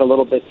specific a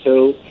little bit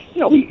too.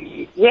 You know,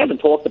 we haven't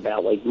talked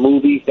about like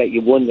movies that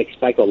you wouldn't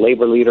expect a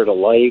labor leader to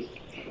like.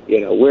 You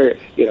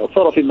know,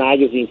 Philadelphia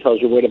Magazine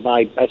tells you where to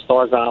buy best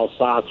Argyle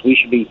socks. We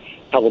should be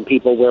telling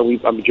people where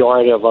a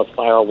majority of us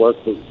buy our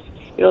work boots.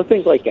 You know,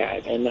 things like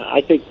that. And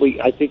I think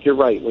you're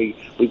right. We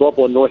go up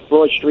on North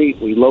Broad Street.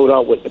 We load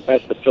up with the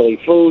best of Philly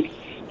food.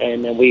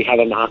 And then we have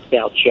a knocked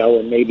out show,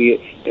 and maybe,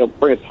 you know,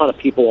 bring a ton of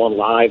people on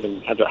live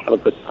and have a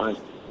good time.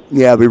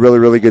 Yeah, it'll be really,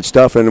 really good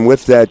stuff. And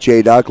with that,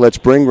 J-Doc, let's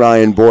bring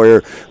Ryan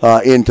Boyer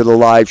into the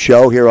live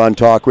show here on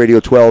Talk Radio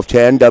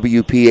 1210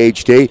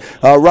 WPHT.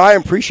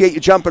 Ryan, appreciate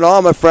you jumping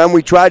on, my friend.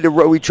 We tried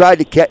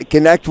to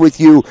connect with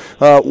you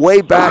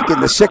way back in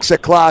the 6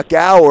 o'clock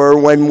hour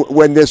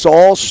when this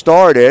all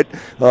started,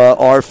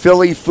 our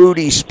Philly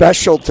Foodie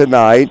special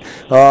tonight.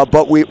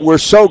 But we're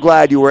so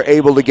glad you were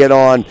able to get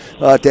on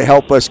to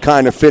help us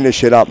kind of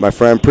finish it up, my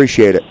friend.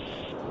 Appreciate it.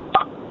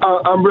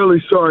 I'm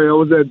really sorry. I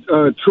was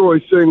at Troy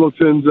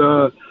Singleton's.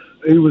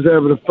 He was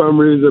having a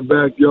fundraiser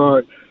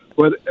backyard.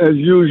 But as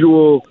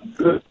usual,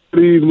 good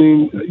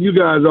evening. You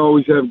guys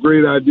always have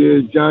great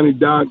ideas. Johnny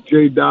Doc,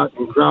 J Doc,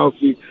 and Krause.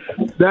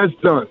 That's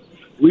done.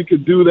 We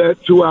could do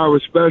that 2-hour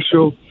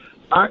special.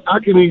 I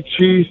can eat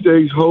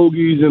cheesesteaks,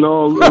 hoagies, and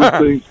all those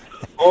things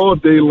all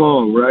day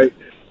long, right?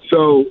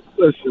 So,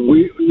 listen,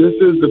 this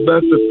is the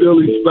best of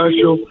Philly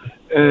special,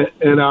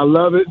 and I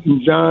love it.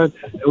 And John,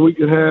 and we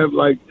can have,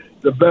 like,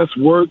 the best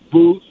work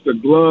boots, the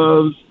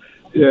gloves,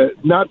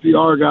 not the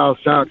Argyle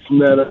socks from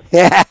that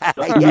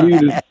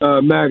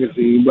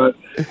magazine, but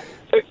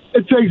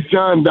it takes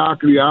John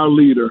Doherty, our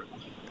leader.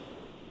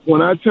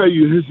 When I tell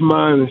you his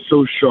mind is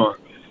so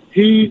sharp,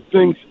 he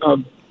thinks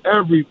of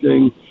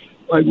everything.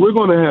 Like, we're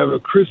going to have a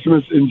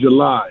Christmas in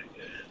July.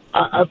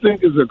 I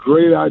think it's a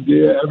great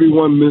idea.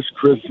 Everyone missed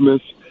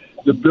Christmas.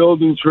 The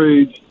building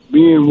trades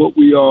being what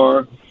we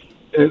are,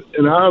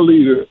 and our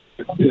leader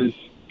is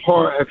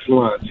par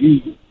excellence.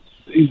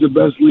 He's the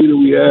best leader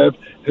we have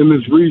in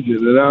this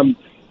region,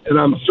 and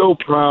I'm so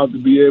proud to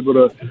be able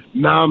to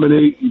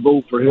nominate and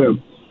vote for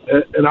him.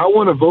 And I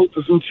want to vote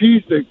for some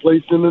cheesesteak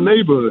places in the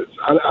neighborhoods.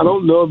 I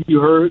don't know if you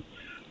heard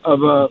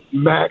of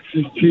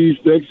Max's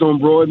Cheesesteaks on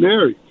Broad and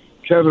Erie,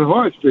 Kevin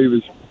Hart's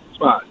favorite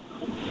spot.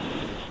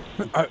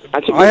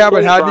 I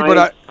haven't had any,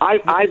 but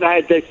I've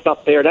had this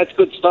stuff there. That's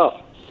good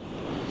stuff.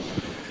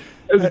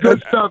 It's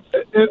good stuff.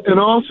 And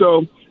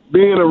also,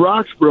 being a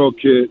Roxborough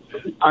kid,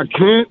 I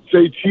can't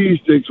say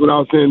cheesesteaks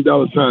without saying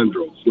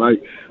D'Alessandro's.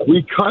 Like,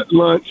 we cut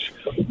lunch,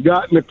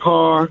 got in the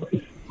car.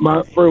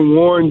 My friend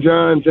Warren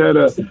Johns had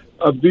a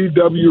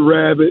VW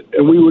Rabbit,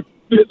 and we would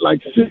fit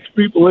like 6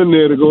 people in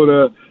there to go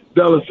to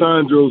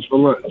D'Alessandro's for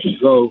lunch.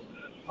 So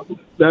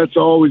that's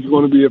always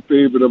going to be a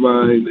favorite of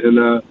mine.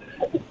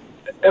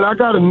 And I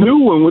got a new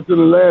one within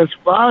the last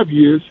 5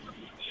 years,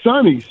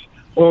 Sonny's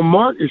on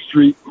Market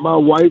Street. My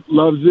wife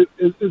loves it.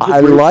 I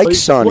like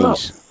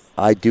Sonny's.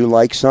 I do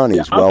like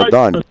Sonny's. Yeah, well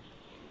done.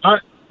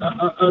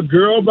 A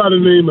girl by the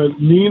name of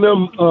Nina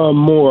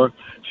Moore,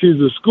 she's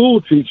a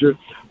school teacher,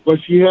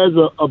 but she has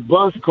a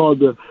bus called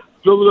the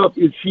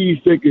Philadelphia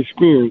Cheesesteak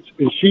Experience,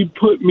 and she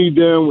put me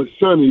down with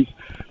Sonny's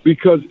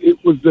because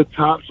it was the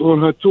tops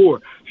on her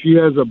tour. She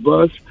has a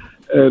bus,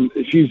 and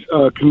she's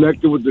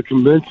connected with the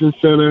convention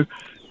center.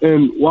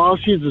 And while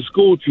she's a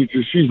school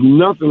teacher, she's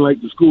nothing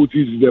like the school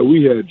teachers that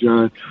we had,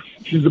 John.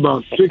 She's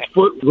about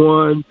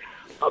 6'1",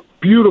 a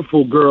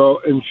beautiful girl,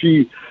 and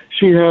she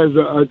has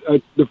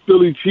the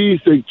Philly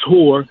Cheesesteak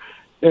tour,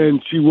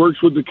 and she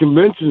works with the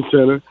convention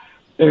center.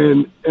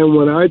 And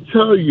when I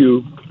tell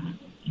you,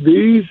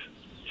 these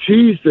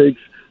cheesesteaks,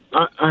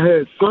 I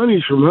had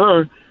Sonny's from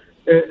her,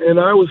 and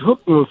I was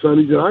hooked on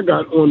Sonny's, and I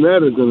got on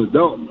that as an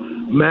adult.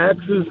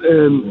 Max's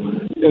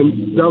and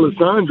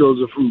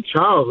D'Alessandro's are from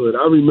childhood.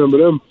 I remember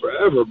them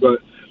forever,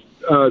 but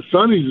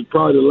Sonny's is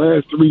probably the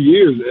last 3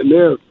 years, and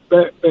they're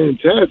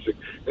fantastic,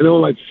 and they're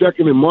like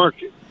second in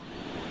market.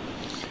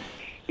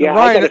 Yeah,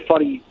 Ryan, I got a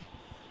funny.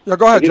 Yeah,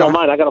 go ahead, if you John. don't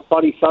mind, I got a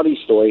funny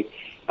Sonny story.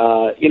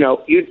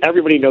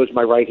 Everybody knows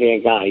my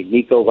right-hand guy,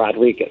 Nico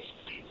Rodriguez.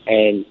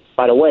 And,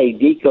 by the way,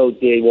 Nico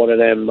did one of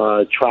them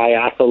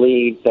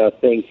triathlete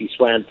things. He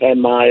swam 10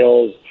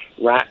 miles,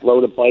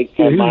 rode a bike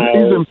 10 miles.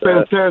 He's in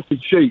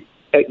fantastic shape.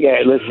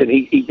 Listen,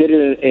 he did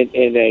it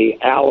in an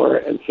hour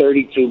and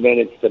 32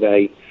 minutes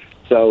today.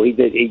 So he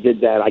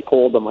did that. I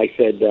called him. I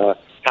said,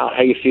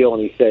 how you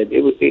feeling? He said,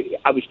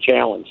 I was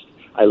challenged.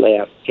 I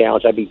laughed.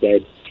 Challenged, I'd be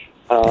dead.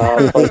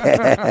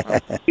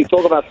 But you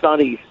talk about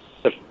Sonny's.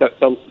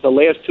 The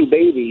last 2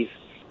 babies,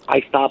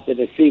 I stopped in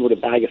to see with a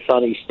bag of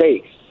Sonny's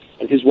steaks.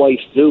 And his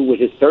wife's due with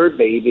his 3rd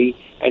baby,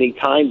 and he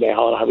timed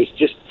out. And I was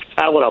just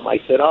telling him,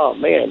 I said, oh,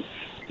 man,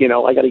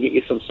 I got to get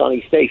you some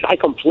Sonny's steaks. I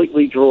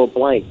completely drew a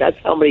blank. That's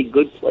how many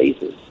good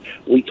places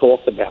we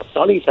talked about.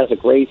 Sonny's has a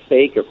great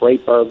steak, a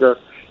great burger,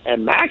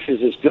 and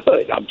Max's is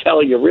good. I'm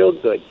telling you, real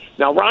good.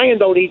 Now, Ryan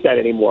don't eat that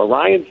anymore.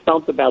 Ryan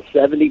stumped about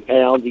 70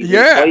 pounds. He's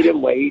weight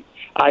and weight.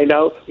 I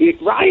know.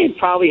 Ryan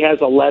probably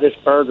has a lettuce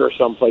burger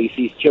someplace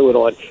he's chewing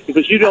on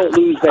because you don't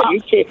lose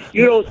that.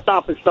 You don't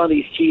stop at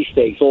Sonny's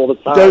cheesesteaks all the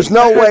time. There's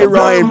no way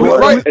Ryan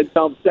would. And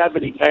dump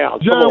 70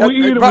 pounds. John,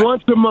 we eat them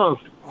once a month.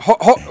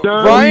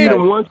 Ryan, we eat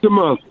them once a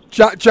month.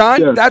 John,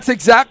 yes. That's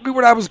exactly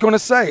what I was going to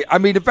say. I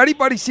mean, if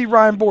anybody see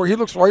Ryan Boyer, he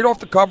looks right off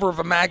the cover of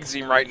a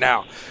magazine right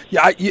now.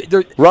 Yeah,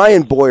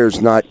 Ryan Boyer's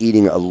not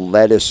eating a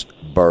lettuce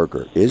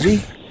burger, is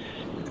he?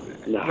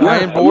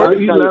 Ryan Boyer? I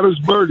eat lettuce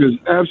burgers,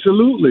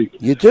 absolutely.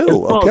 You do? It's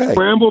called Okay.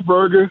 scrambled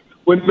burger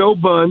with no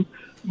bun,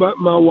 but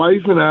my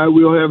wife and I,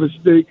 we'll have a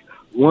steak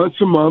once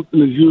a month,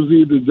 and it's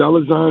usually the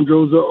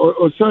D'Alessandro's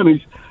or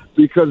Sonny's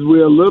because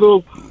we're a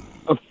little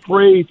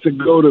afraid to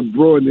go to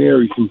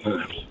Broadnary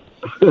sometimes.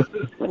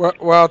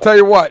 well, I'll tell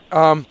you what.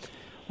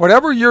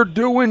 Whatever you're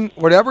doing,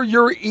 whatever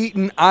you're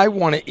eating, I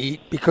want to eat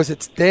because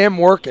it's damn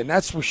working.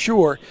 That's for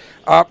sure.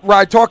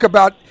 Ryan, talk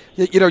about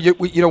we're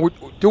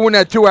doing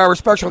that 2-hour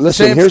special at the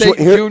Sam State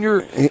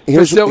Junior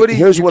facility.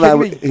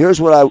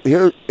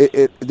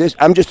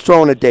 I'm just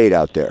throwing a date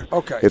out there.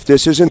 Okay. If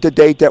this isn't the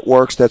date that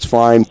works, that's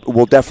fine.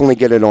 We'll definitely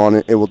get it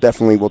on.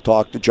 We'll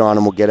talk to John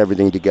and we'll get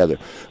everything together.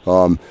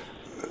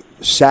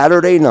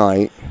 Saturday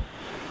night,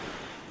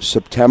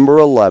 September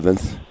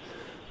 11th,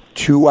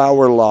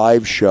 2-hour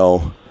live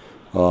show.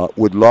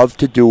 Would love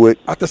to do it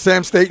at the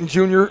Sam State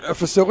Junior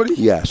facility.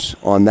 Yes,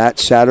 on that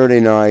Saturday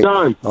night,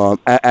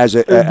 as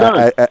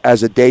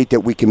a date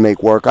that we can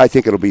make work. I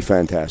think it'll be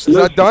fantastic. Is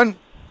that done?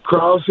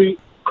 Krause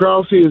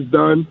is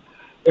done,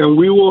 and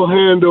we will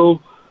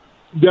handle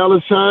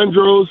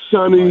D'Alessandro's,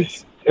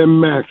 Sonny's, and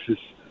Max's.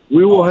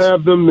 We will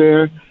have them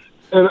there,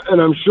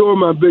 and I'm sure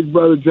my big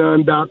brother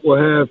John Doc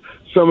will have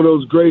some of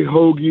those great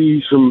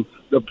hoagies from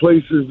the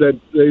places that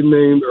they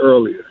named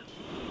earlier.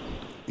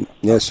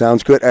 Yeah,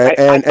 sounds good. I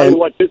tell you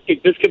what, this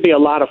could be a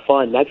lot of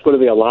fun. That's going to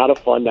be a lot of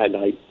fun that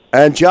night.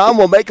 And John,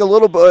 we'll make a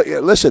little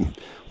bit. Listen,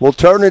 we'll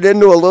turn it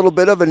into a little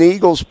bit of an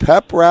Eagles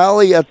pep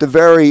rally at the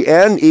very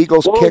end.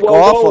 Eagles kick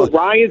off.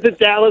 Ryan's a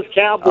Dallas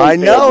Cowboys. I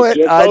know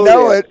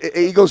it.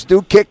 Eagles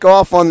do kick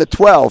off on the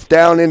 12th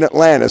down in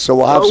Atlanta, so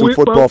we'll have some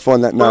football fun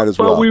that night as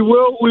well. But we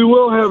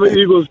will have an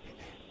Eagles.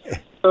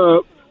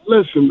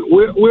 Listen,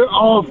 we're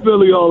all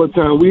Philly all the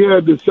time. We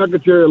had the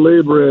Secretary of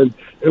Labor and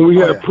we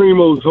had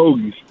Primo's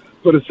Hoagies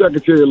for the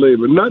Secretary of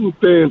Labor. Nothing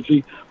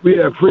fancy. We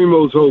have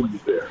Primo's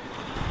Hoagies there.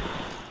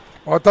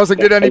 Well, it doesn't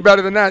get any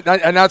better than that,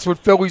 and that's what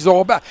Philly's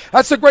all about.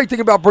 That's the great thing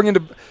about bringing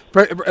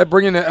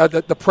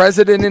the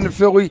president into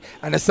Philly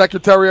and the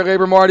Secretary of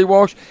Labor, Marty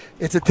Walsh.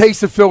 It's a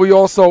taste of Philly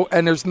also,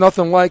 and there's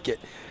nothing like it.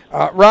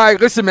 Ryan,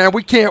 listen, man,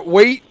 we can't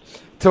wait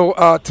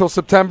till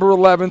September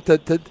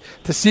 11th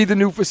to see the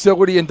new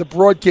facility and to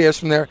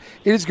broadcast from there.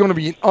 It is going to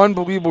be an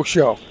unbelievable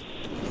show.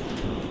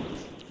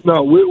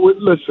 No,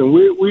 listen,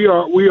 we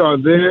are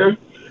there,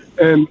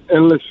 and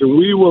listen,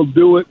 we will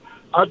do it.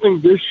 I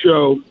think this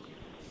show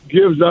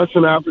gives us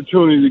an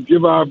opportunity to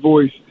give our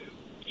voice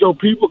so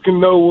people can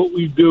know what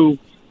we do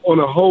on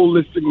a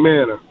holistic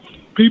manner.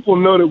 People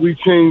know that we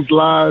change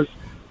lives,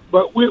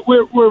 but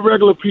we're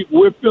regular people.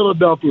 We're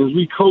Philadelphians.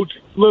 We coach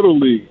Little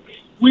League.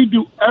 We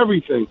do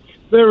everything.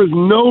 There is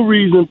no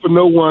reason for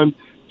no one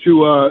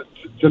to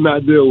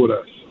not deal with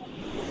us.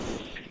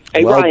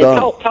 Hey, Well Ryan,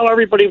 done. tell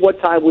everybody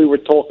what time we were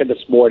talking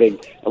this morning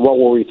and what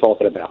were we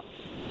talking about.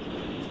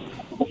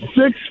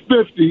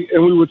 6:50,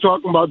 and we were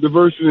talking about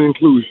diversity and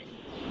inclusion.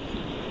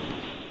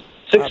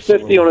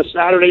 6:50 on a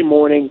Saturday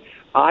morning.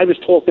 I was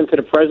talking to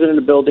the president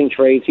of Building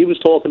Trades. He was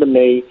talking to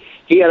me.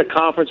 He had a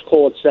conference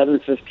call at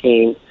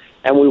 7:15,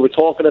 and we were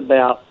talking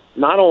about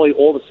not only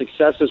all the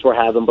successes we're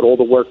having, but all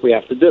the work we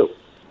have to do.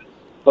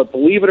 But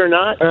believe it or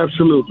not,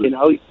 Absolutely.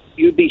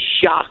 You'd be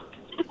shocked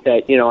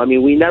that,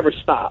 we never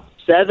stop.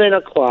 7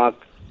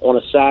 o'clock on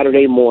a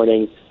Saturday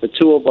morning, the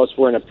two of us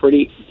were in a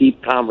pretty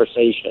deep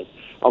conversation,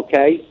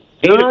 okay?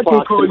 8 Then I can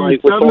o'clock call you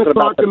tonight, we're 7 talking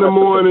o'clock about in the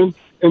morning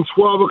and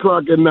 12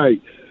 o'clock at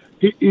night.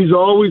 He's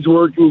always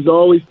working. He's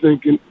always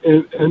thinking.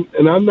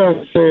 And I'm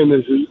not saying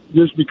this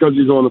just because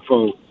he's on the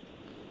phone.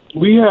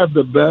 We have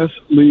the best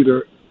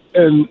leader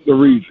in the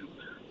region.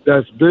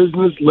 That's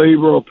business,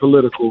 labor, or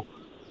political.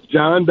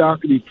 John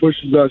Doherty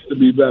pushes us to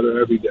be better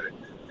every day.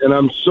 And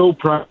I'm so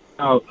proud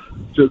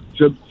just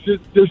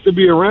to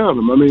be around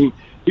him. I mean,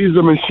 he's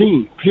a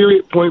machine,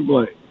 period, point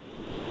blank.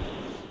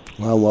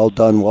 Well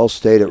done, well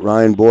stated,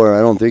 Ryan Boyer.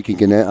 I don't think you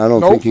can. I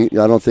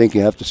don't think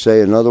you have to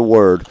say another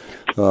word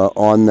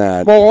on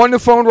that. Well, on the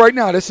phone right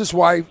now, this is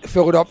why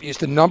Philadelphia is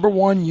the number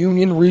one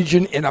union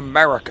region in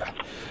America.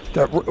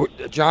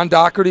 John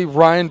Doherty,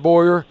 Ryan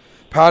Boyer,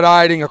 Pat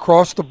Eiding,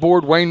 across the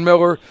board, Wayne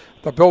Miller,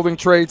 the Building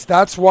Trades.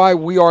 That's why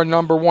we are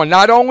number one,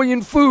 not only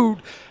in food,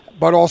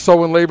 but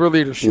also in labor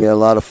leadership. Yeah, a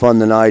lot of fun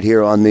tonight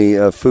here on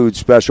the food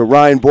special.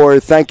 Ryan Boyer,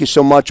 thank you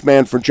so much,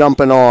 man, for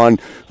jumping on.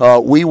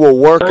 We will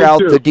work out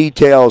the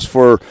details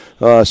for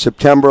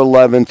September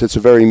 11th. It's a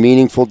very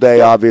meaningful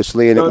day,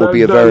 obviously, and it will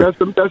be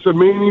that's a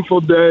meaningful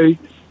day.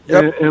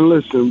 Yep. And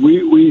listen,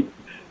 we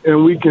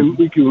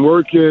can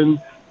work in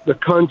the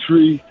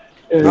country.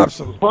 And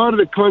Absolutely. Part of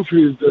the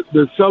country is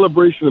the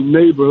celebration of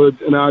neighborhoods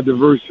and our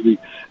diversity.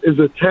 Is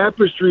a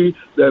tapestry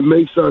that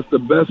makes us the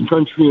best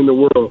country in the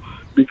world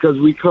because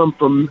we come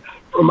from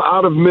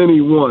out of many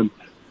one.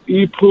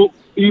 E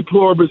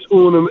pluribus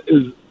unum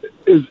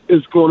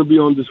is going to be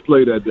on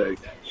display that day.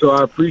 So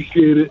I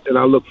appreciate it, and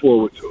I look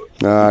forward to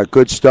it.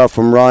 Good stuff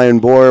from Ryan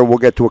Boyer. We'll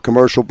get to a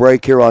commercial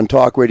break here on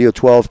Talk Radio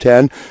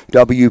 1210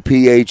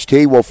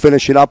 WPHT. We'll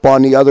finish it up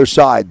on the other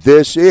side.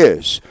 This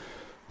is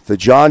the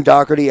John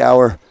Doherty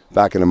Hour.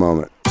 Back in a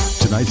moment.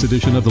 Tonight's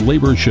edition of The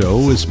Labor Show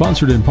is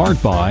sponsored in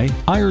part by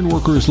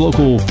Ironworkers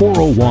Local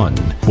 401,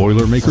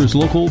 Boilermakers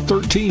Local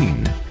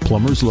 13,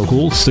 Plumbers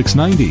Local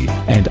 690,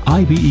 and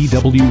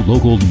IBEW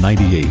Local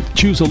 98.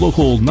 Choose a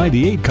Local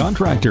 98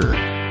 contractor.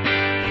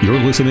 You're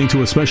listening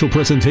to a special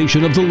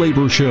presentation of The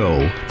Labor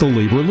Show, The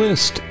Labor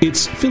List.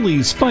 It's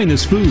Philly's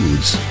finest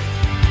foods.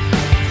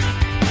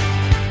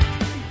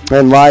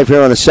 And live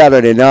here on a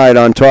Saturday night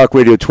on Talk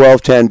Radio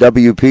 1210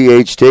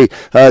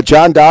 WPHT.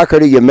 John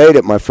Doherty, you made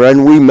it, my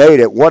friend. We made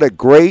it. What a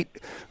great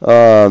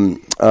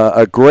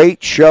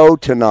show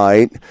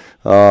tonight.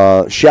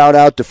 Shout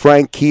out to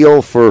Frank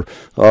Keel for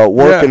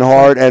working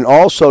hard. And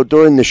also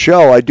during the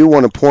show, I do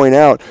want to point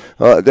out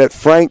that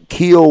Frank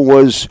Keel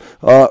was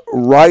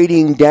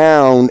writing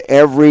down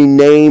every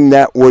name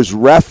that was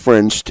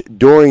referenced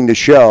during the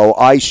show.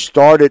 I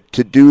started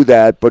to do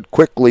that, but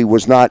quickly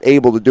was not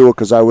able to do it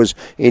because I was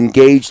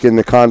engaged in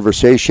the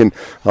conversation.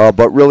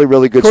 But really,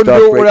 really good Couldn't stuff.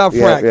 do it without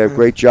Frank. Yeah,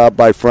 great job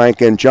by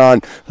Frank. And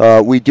John,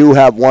 we do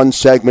have one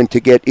segment to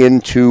get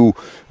into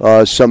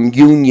some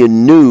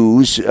union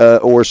news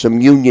or some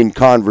union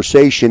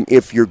conversation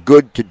if you're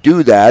good to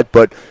do that,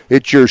 but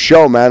it's your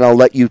show, man. I'll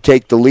let you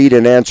take the lead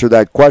and answer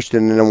that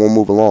question, and then we'll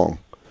move along.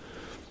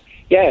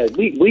 Yeah,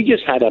 we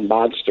just had a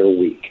monster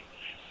week.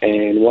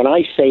 And when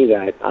I say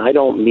that, I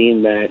don't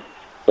mean that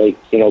like,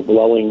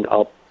 blowing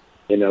up,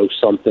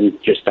 something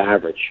just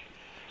average.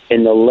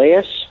 In the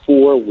last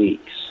 4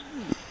 weeks,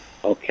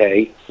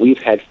 okay, we've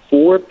had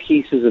 4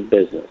 pieces of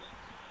business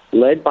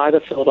led by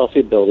the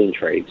Philadelphia Building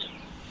Trades,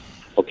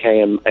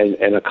 okay, and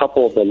a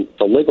couple of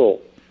the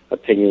legal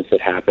opinions that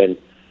happened,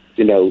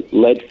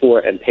 led for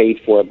and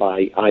paid for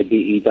by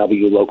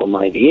IBEW Local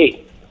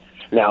 98.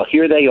 Now,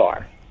 here they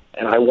are,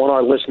 and I want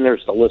our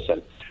listeners to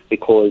listen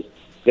because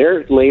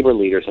their labor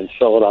leaders in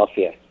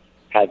Philadelphia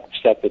had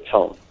set the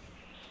tone.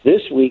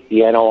 This week,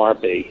 the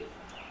NLRB,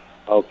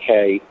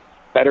 okay,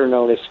 better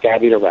known as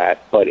Scabby the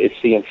Rat, but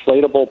it's the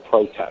inflatable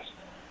protest.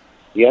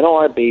 The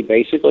NLRB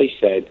basically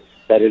said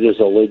that it is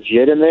a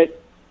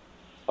legitimate,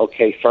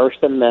 okay,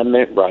 First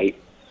Amendment right,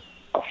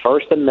 a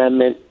First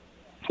Amendment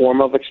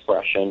form of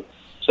expression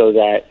so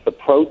that the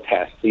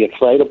protest, the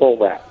inflatable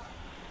rat,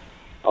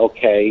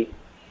 okay,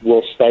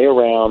 will stay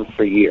around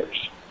for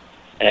years.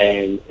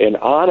 And in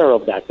honor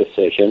of that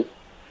decision,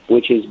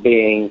 which is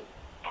being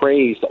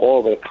praised all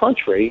over the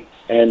country,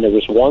 and there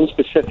was one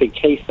specific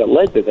case that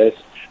led to this,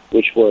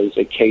 which was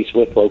a case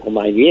with Local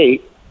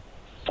 98,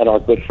 and our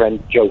good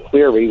friend Joe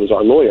Cleary was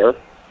our lawyer,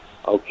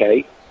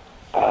 okay,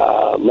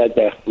 led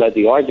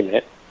the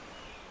argument.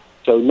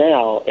 So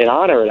now, in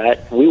honor of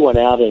that, we went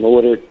out and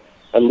ordered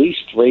at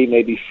least 3,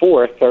 maybe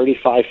 4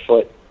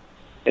 35-foot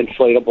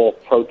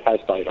inflatable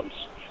protest items.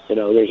 You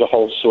know, there's a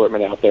whole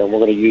assortment out there, and we're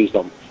going to use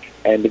them.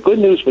 And the good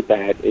news with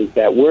that is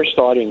that we're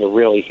starting to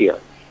really hear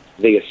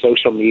via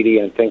social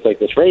media and things like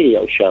this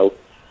radio show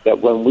that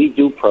when we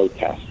do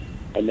protest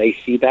and they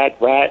see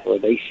that rat or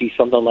they see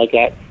something like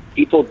that,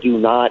 people do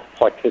not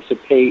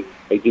participate,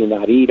 they do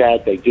not eat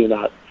at, they do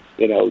not,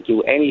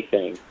 do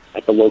anything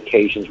at the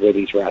locations where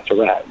these rats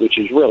are at, which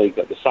is really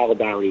good. The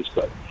solidarity is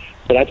good.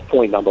 So that's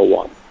point number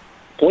 1.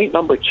 Point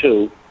number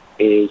 2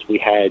 is we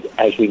had,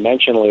 as we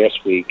mentioned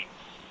last week,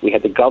 we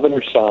had the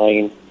governor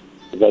sign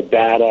the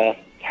data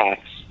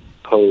tax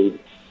code,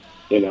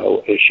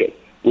 issue,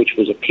 which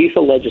was a piece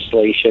of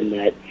legislation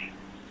that,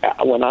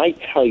 when I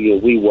tell you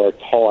we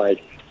worked hard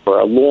for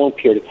a long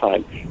period of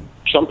time,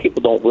 some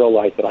people don't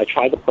realize that I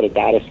tried to put a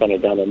data center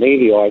down the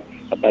Navy Yard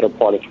a better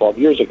part of 12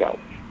 years ago.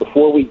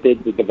 Before we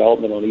did the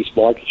development on East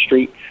Market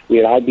Street, we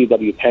had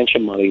IBW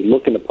pension money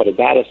looking to put a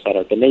data center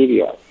at the Navy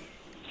Yard.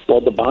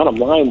 Well, the bottom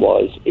line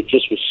was it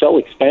just was so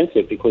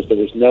expensive because there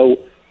was no,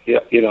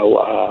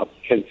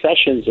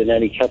 concessions in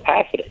any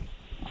capacity.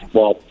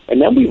 Well,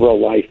 and then we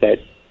realized that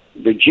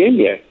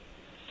Virginia,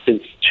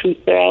 since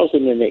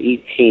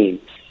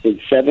 2018, did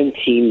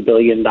 $17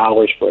 billion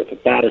worth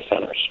of data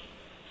centers.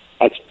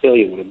 That's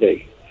billion with a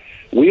B.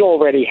 We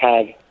already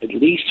have at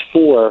least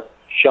 4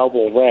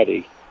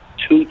 shovel-ready,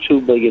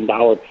 $2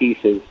 billion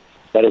pieces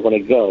that are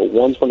going to go.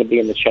 One's going to be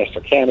in the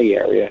Chester County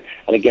area,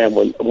 and again,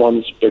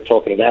 they're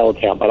talking in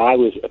Allentown. But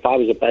if I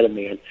was a better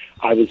man,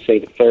 I would say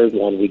the third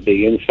one would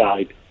be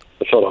inside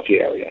the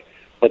Philadelphia area.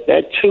 But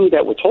that 2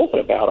 that we're talking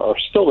about are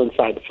still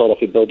inside the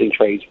Philadelphia Building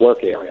Trades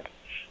work area.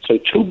 So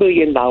 $2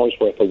 billion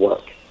worth of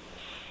work,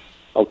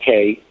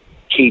 okay,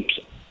 keeps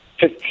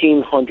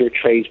 1,500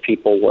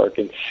 tradespeople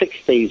working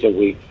 6 days a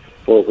week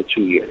for over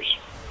 2 years.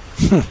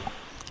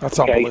 That's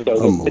okay,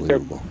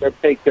 unbelievable. So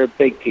they're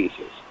big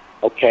pieces.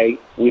 Okay,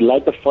 we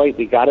led the fight.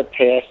 We got it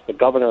passed. The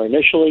governor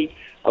initially,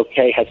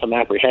 had some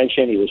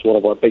apprehension. He was one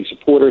of our big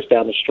supporters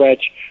down the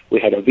stretch. We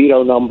had a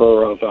veto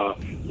number of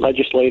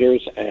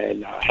legislators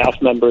and House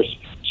members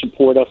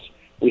support us.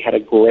 We had a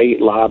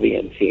great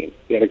lobbying team.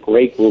 We had a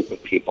great group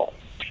of people.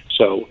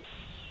 So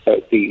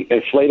the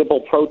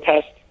inflatable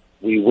protest,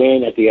 we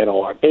win at the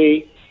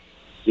NLRB.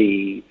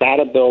 The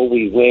data bill,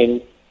 we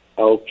win,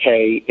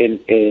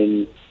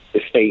 in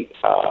the state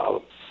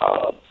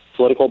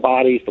political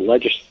bodies.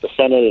 The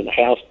Senate and the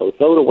House both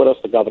voted with us.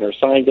 The governor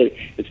signed it.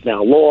 It's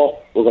now law.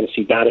 We're going to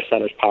see data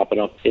centers popping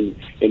up in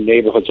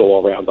neighborhoods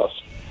all around us.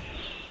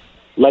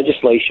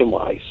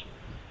 Legislation-wise,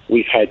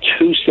 we've had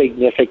 2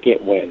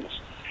 significant wins.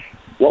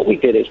 What we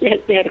did is we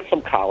had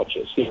some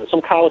colleges.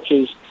 Some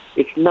colleges,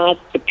 it's not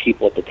the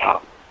people at the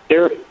top.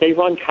 They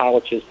run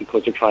colleges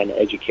because they're trying to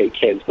educate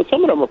kids, but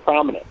some of them are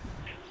prominent.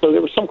 So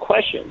there were some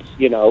questions,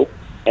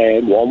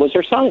 and one was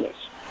their sinus.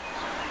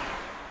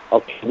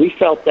 Okay, we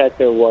felt that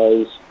there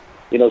was,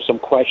 some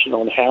question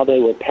on how they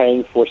were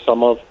paying for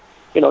some of,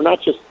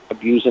 not just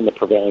abusing the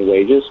prevailing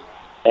wages,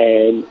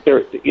 and there,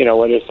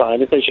 and their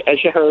sinus,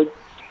 as you heard,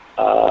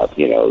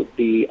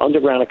 the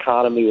underground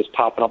economy was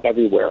popping up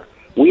everywhere.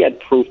 We had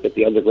proof that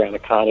the underground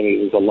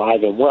economy was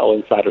alive and well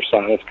inside our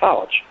science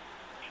college.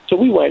 So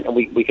we went and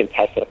we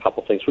contested a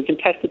couple things. We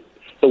contested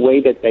the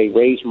way that they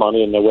raise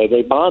money and the way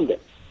they bond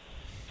it.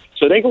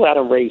 So they go out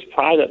and raise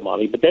private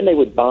money, but then they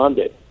would bond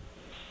it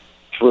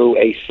through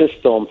a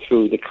system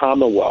through the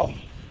Commonwealth.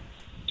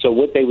 So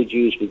what they would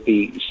use would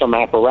be some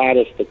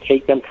apparatus to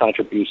take them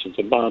contributions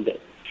and bond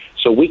it.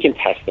 So we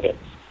contested it.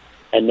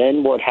 And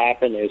then what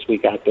happened is we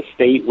got the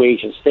State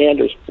Wage and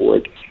Standards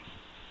Board,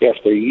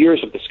 after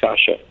years of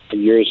discussion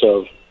and years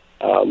of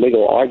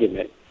legal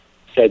argument,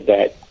 said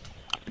that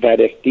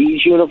if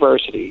these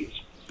universities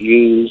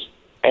use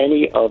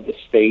any of the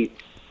state,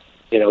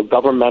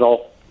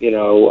 governmental,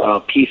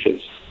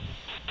 pieces,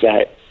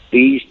 that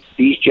these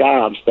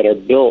jobs that are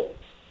built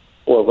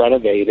or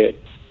renovated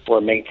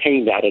or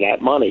maintained out of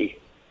that money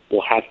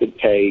will have to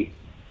pay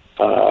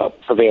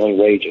prevailing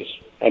wages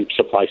and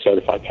supply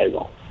certified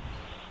payroll.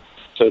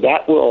 So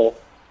that will,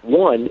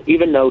 one,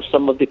 even though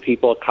some of the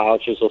people at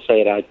colleges will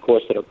say at the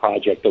cost of the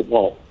project, it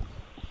won't.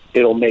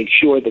 It'll make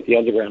sure that the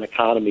underground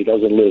economy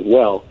doesn't live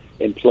well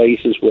in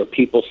places where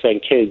people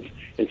send kids,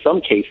 in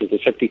some cases,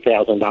 at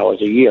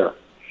 $50,000 a year.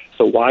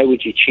 So why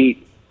would you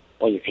cheat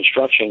on your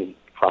construction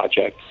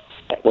project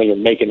when you're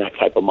making that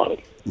type of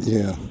money?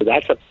 Yeah. So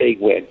that's a big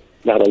win.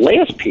 Now, the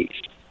last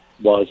piece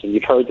was, and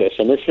you've heard this,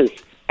 and this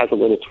has a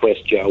little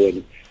twist, Joe,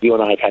 and you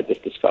and I have had this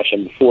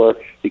discussion before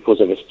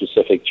because of a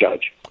specific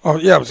judge. Oh,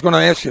 yeah, I was going to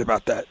ask you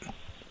about that.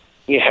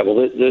 Yeah, well,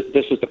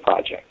 this is the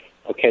project,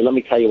 Okay, let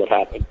me tell you what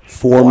happened.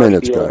 4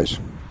 minutes, guys.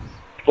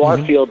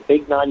 Barfield,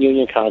 big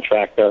non-union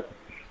contractor.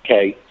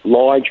 Okay,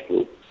 large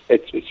group.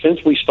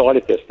 Since we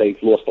started this,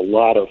 they've lost a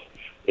lot of,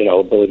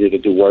 ability to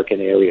do work in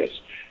areas.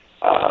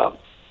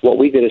 What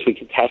we did is we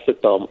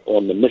contested them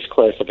on the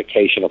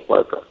misclassification of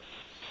worker.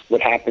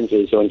 What happens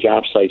is on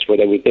job sites where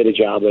they would bid a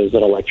job as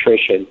an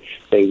electrician,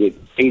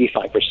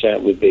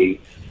 85% would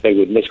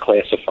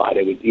misclassify.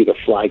 They would either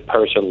flag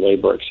person,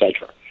 labor,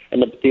 etc.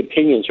 And the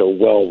opinions are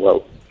well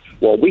wrote.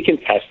 Well, we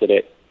contested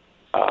it.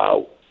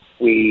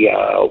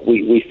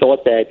 We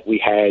thought that we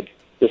had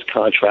this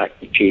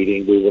contract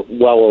cheating. We were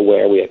well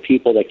aware. We had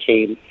people that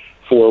came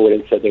forward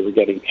and said they were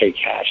getting paid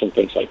cash and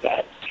things like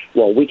that.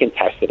 Well, we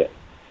contested it.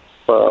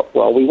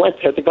 We went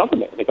to the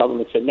government. The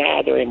government said,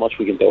 nah, there ain't much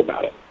we can do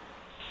about it.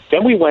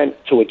 Then we went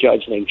to a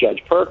judge named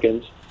Judge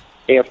Perkins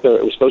after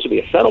it was supposed to be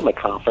a settlement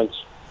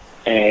conference,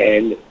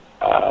 and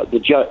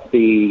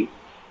the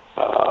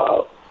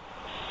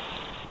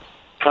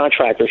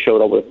contractor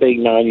showed up with a big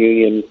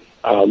non-union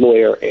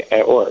lawyer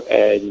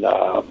and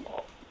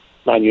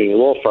non-union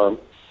law firm,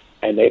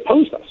 and they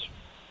opposed us.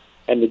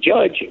 And the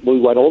judge, we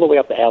went all the way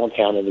up to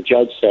Allentown, and the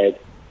judge said,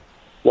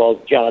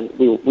 well, John,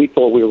 we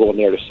thought we were going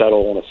there to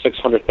settle on a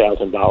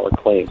 $600,000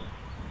 claim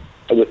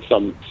with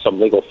some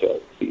legal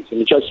fees.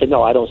 And the judge said,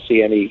 no, I don't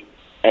see any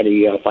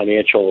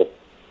financial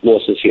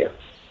losses here.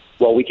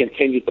 Well, we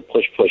continued to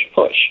push.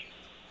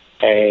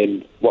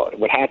 And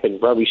what happened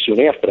very soon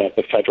after that,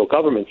 the federal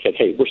government said,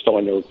 hey, we're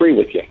starting to agree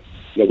with you.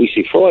 We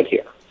see fraud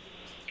here.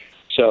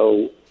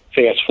 So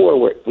fast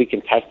forward, we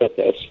contested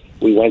this.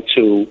 We went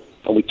to,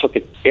 and we took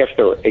it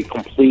after a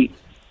complete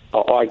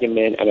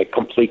argument and a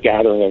complete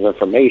gathering of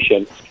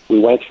information. We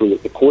went through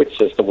the court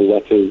system. We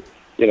went to,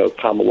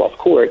 Commonwealth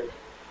Court,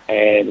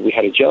 and we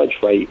had a judge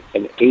write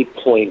an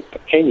 8-point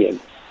opinion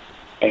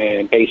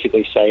and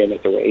basically saying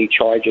that there were 8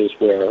 charges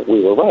where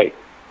we were right.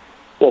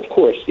 Well, of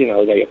course,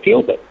 they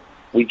appealed it.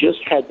 We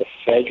just had the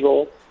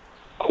Federal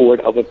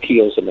Court of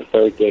Appeals in the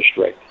 3rd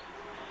District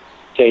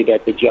say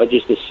that the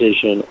judge's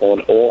decision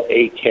on all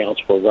 8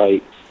 counts were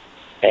right.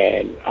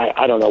 And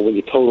I don't know, when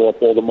you total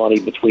up all the money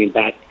between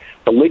the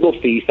legal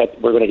fees that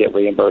we're going to get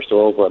reimbursed are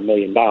over $1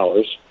 million.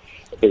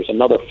 There's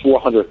another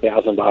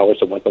 $400,000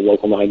 that went to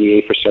Local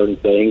 98 for certain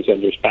things,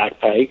 and there's back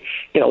pay.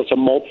 It's a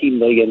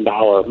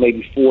multi-million-dollar,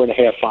 maybe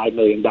 $4.5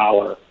 million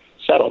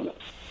settlement.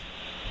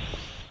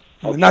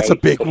 Okay? And that's a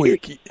big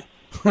week.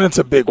 That's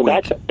a big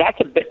week.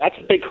 That's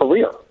a big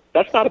career.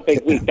 That's not a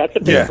big week. That's a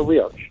big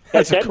career.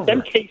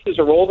 Them cases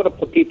are all going to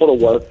put people to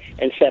work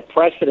and set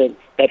precedent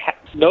that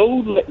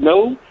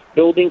no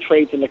building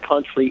trades in the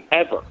country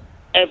ever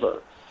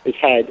has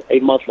had a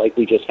month like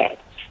we just had.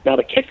 Now,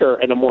 the kicker,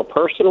 and a more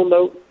personal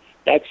note,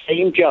 that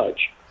same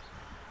judge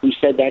who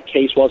said that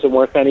case wasn't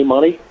worth any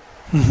money,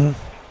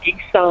 he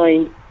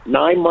signed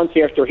 9 months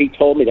after he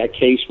told me that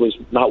case was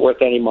not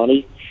worth any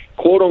money.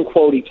 Quote,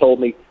 unquote, he told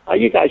me,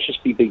 you guys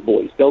just be big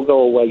boys. They'll go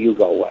away, you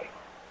go away.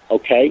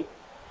 Okay?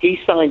 He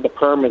signed the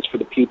permits for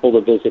the people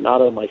to visit,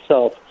 not only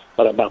myself,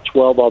 but about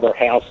 12 other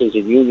houses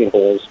and union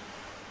halls,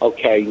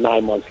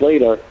 9 months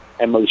later.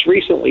 And most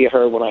recently, I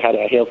heard when I had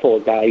a handful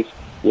of guys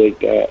with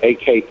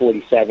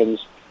AK-47s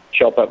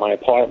show up at my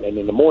apartment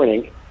in the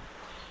morning,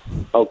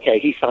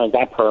 he signed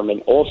that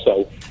permit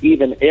also,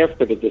 even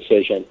after the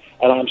decision.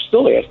 And I'm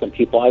still asking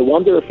people, I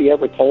wonder if he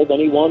ever told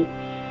anyone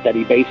that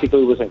he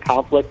basically was in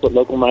conflict with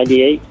Local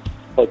 98.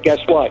 But guess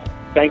what?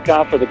 Thank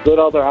God for the good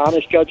other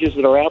honest judges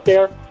that are out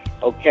there.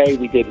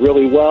 We did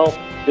really well.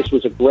 This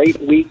was a great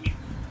week,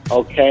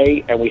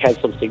 and we had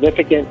some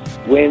significant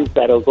wins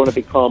that are going to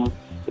become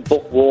the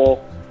book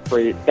wall for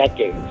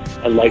decades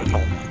and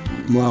lifetimes.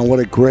 Wow, what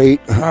a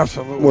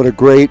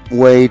great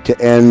way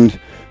to end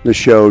the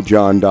show,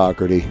 John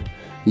Doherty.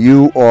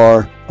 You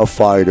are a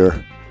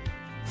fighter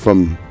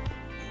from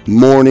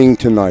morning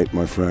to night,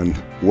 my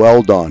friend.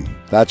 Well done.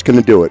 That's going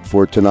to do it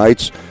for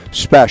tonight's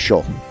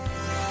special.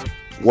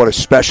 What a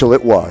special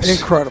it was.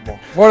 Incredible.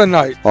 What a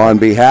night. On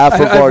behalf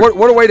of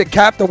what a way to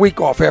cap the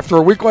week off. After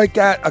a week like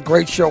that, a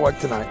great show like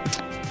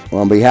tonight.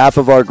 On behalf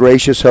of our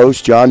gracious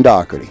host, John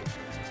Doherty,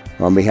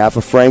 on behalf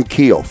of Frank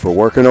Keel for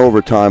working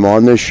overtime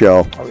on this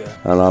show,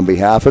 and on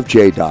behalf of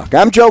J-Doc,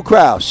 I'm Joe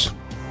Kraus.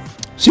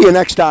 See you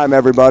next time,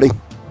 everybody.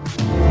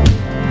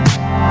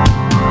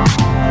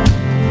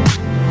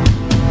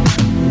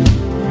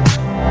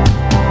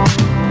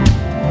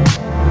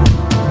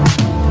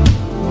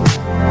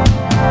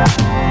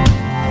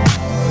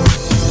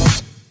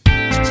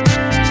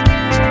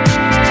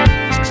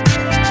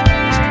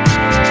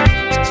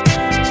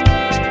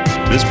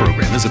 This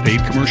program is a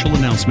paid commercial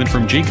announcement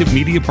from JAKIB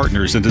Media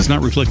Partners and does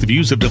not reflect the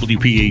views of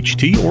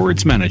WPHT or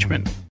its management.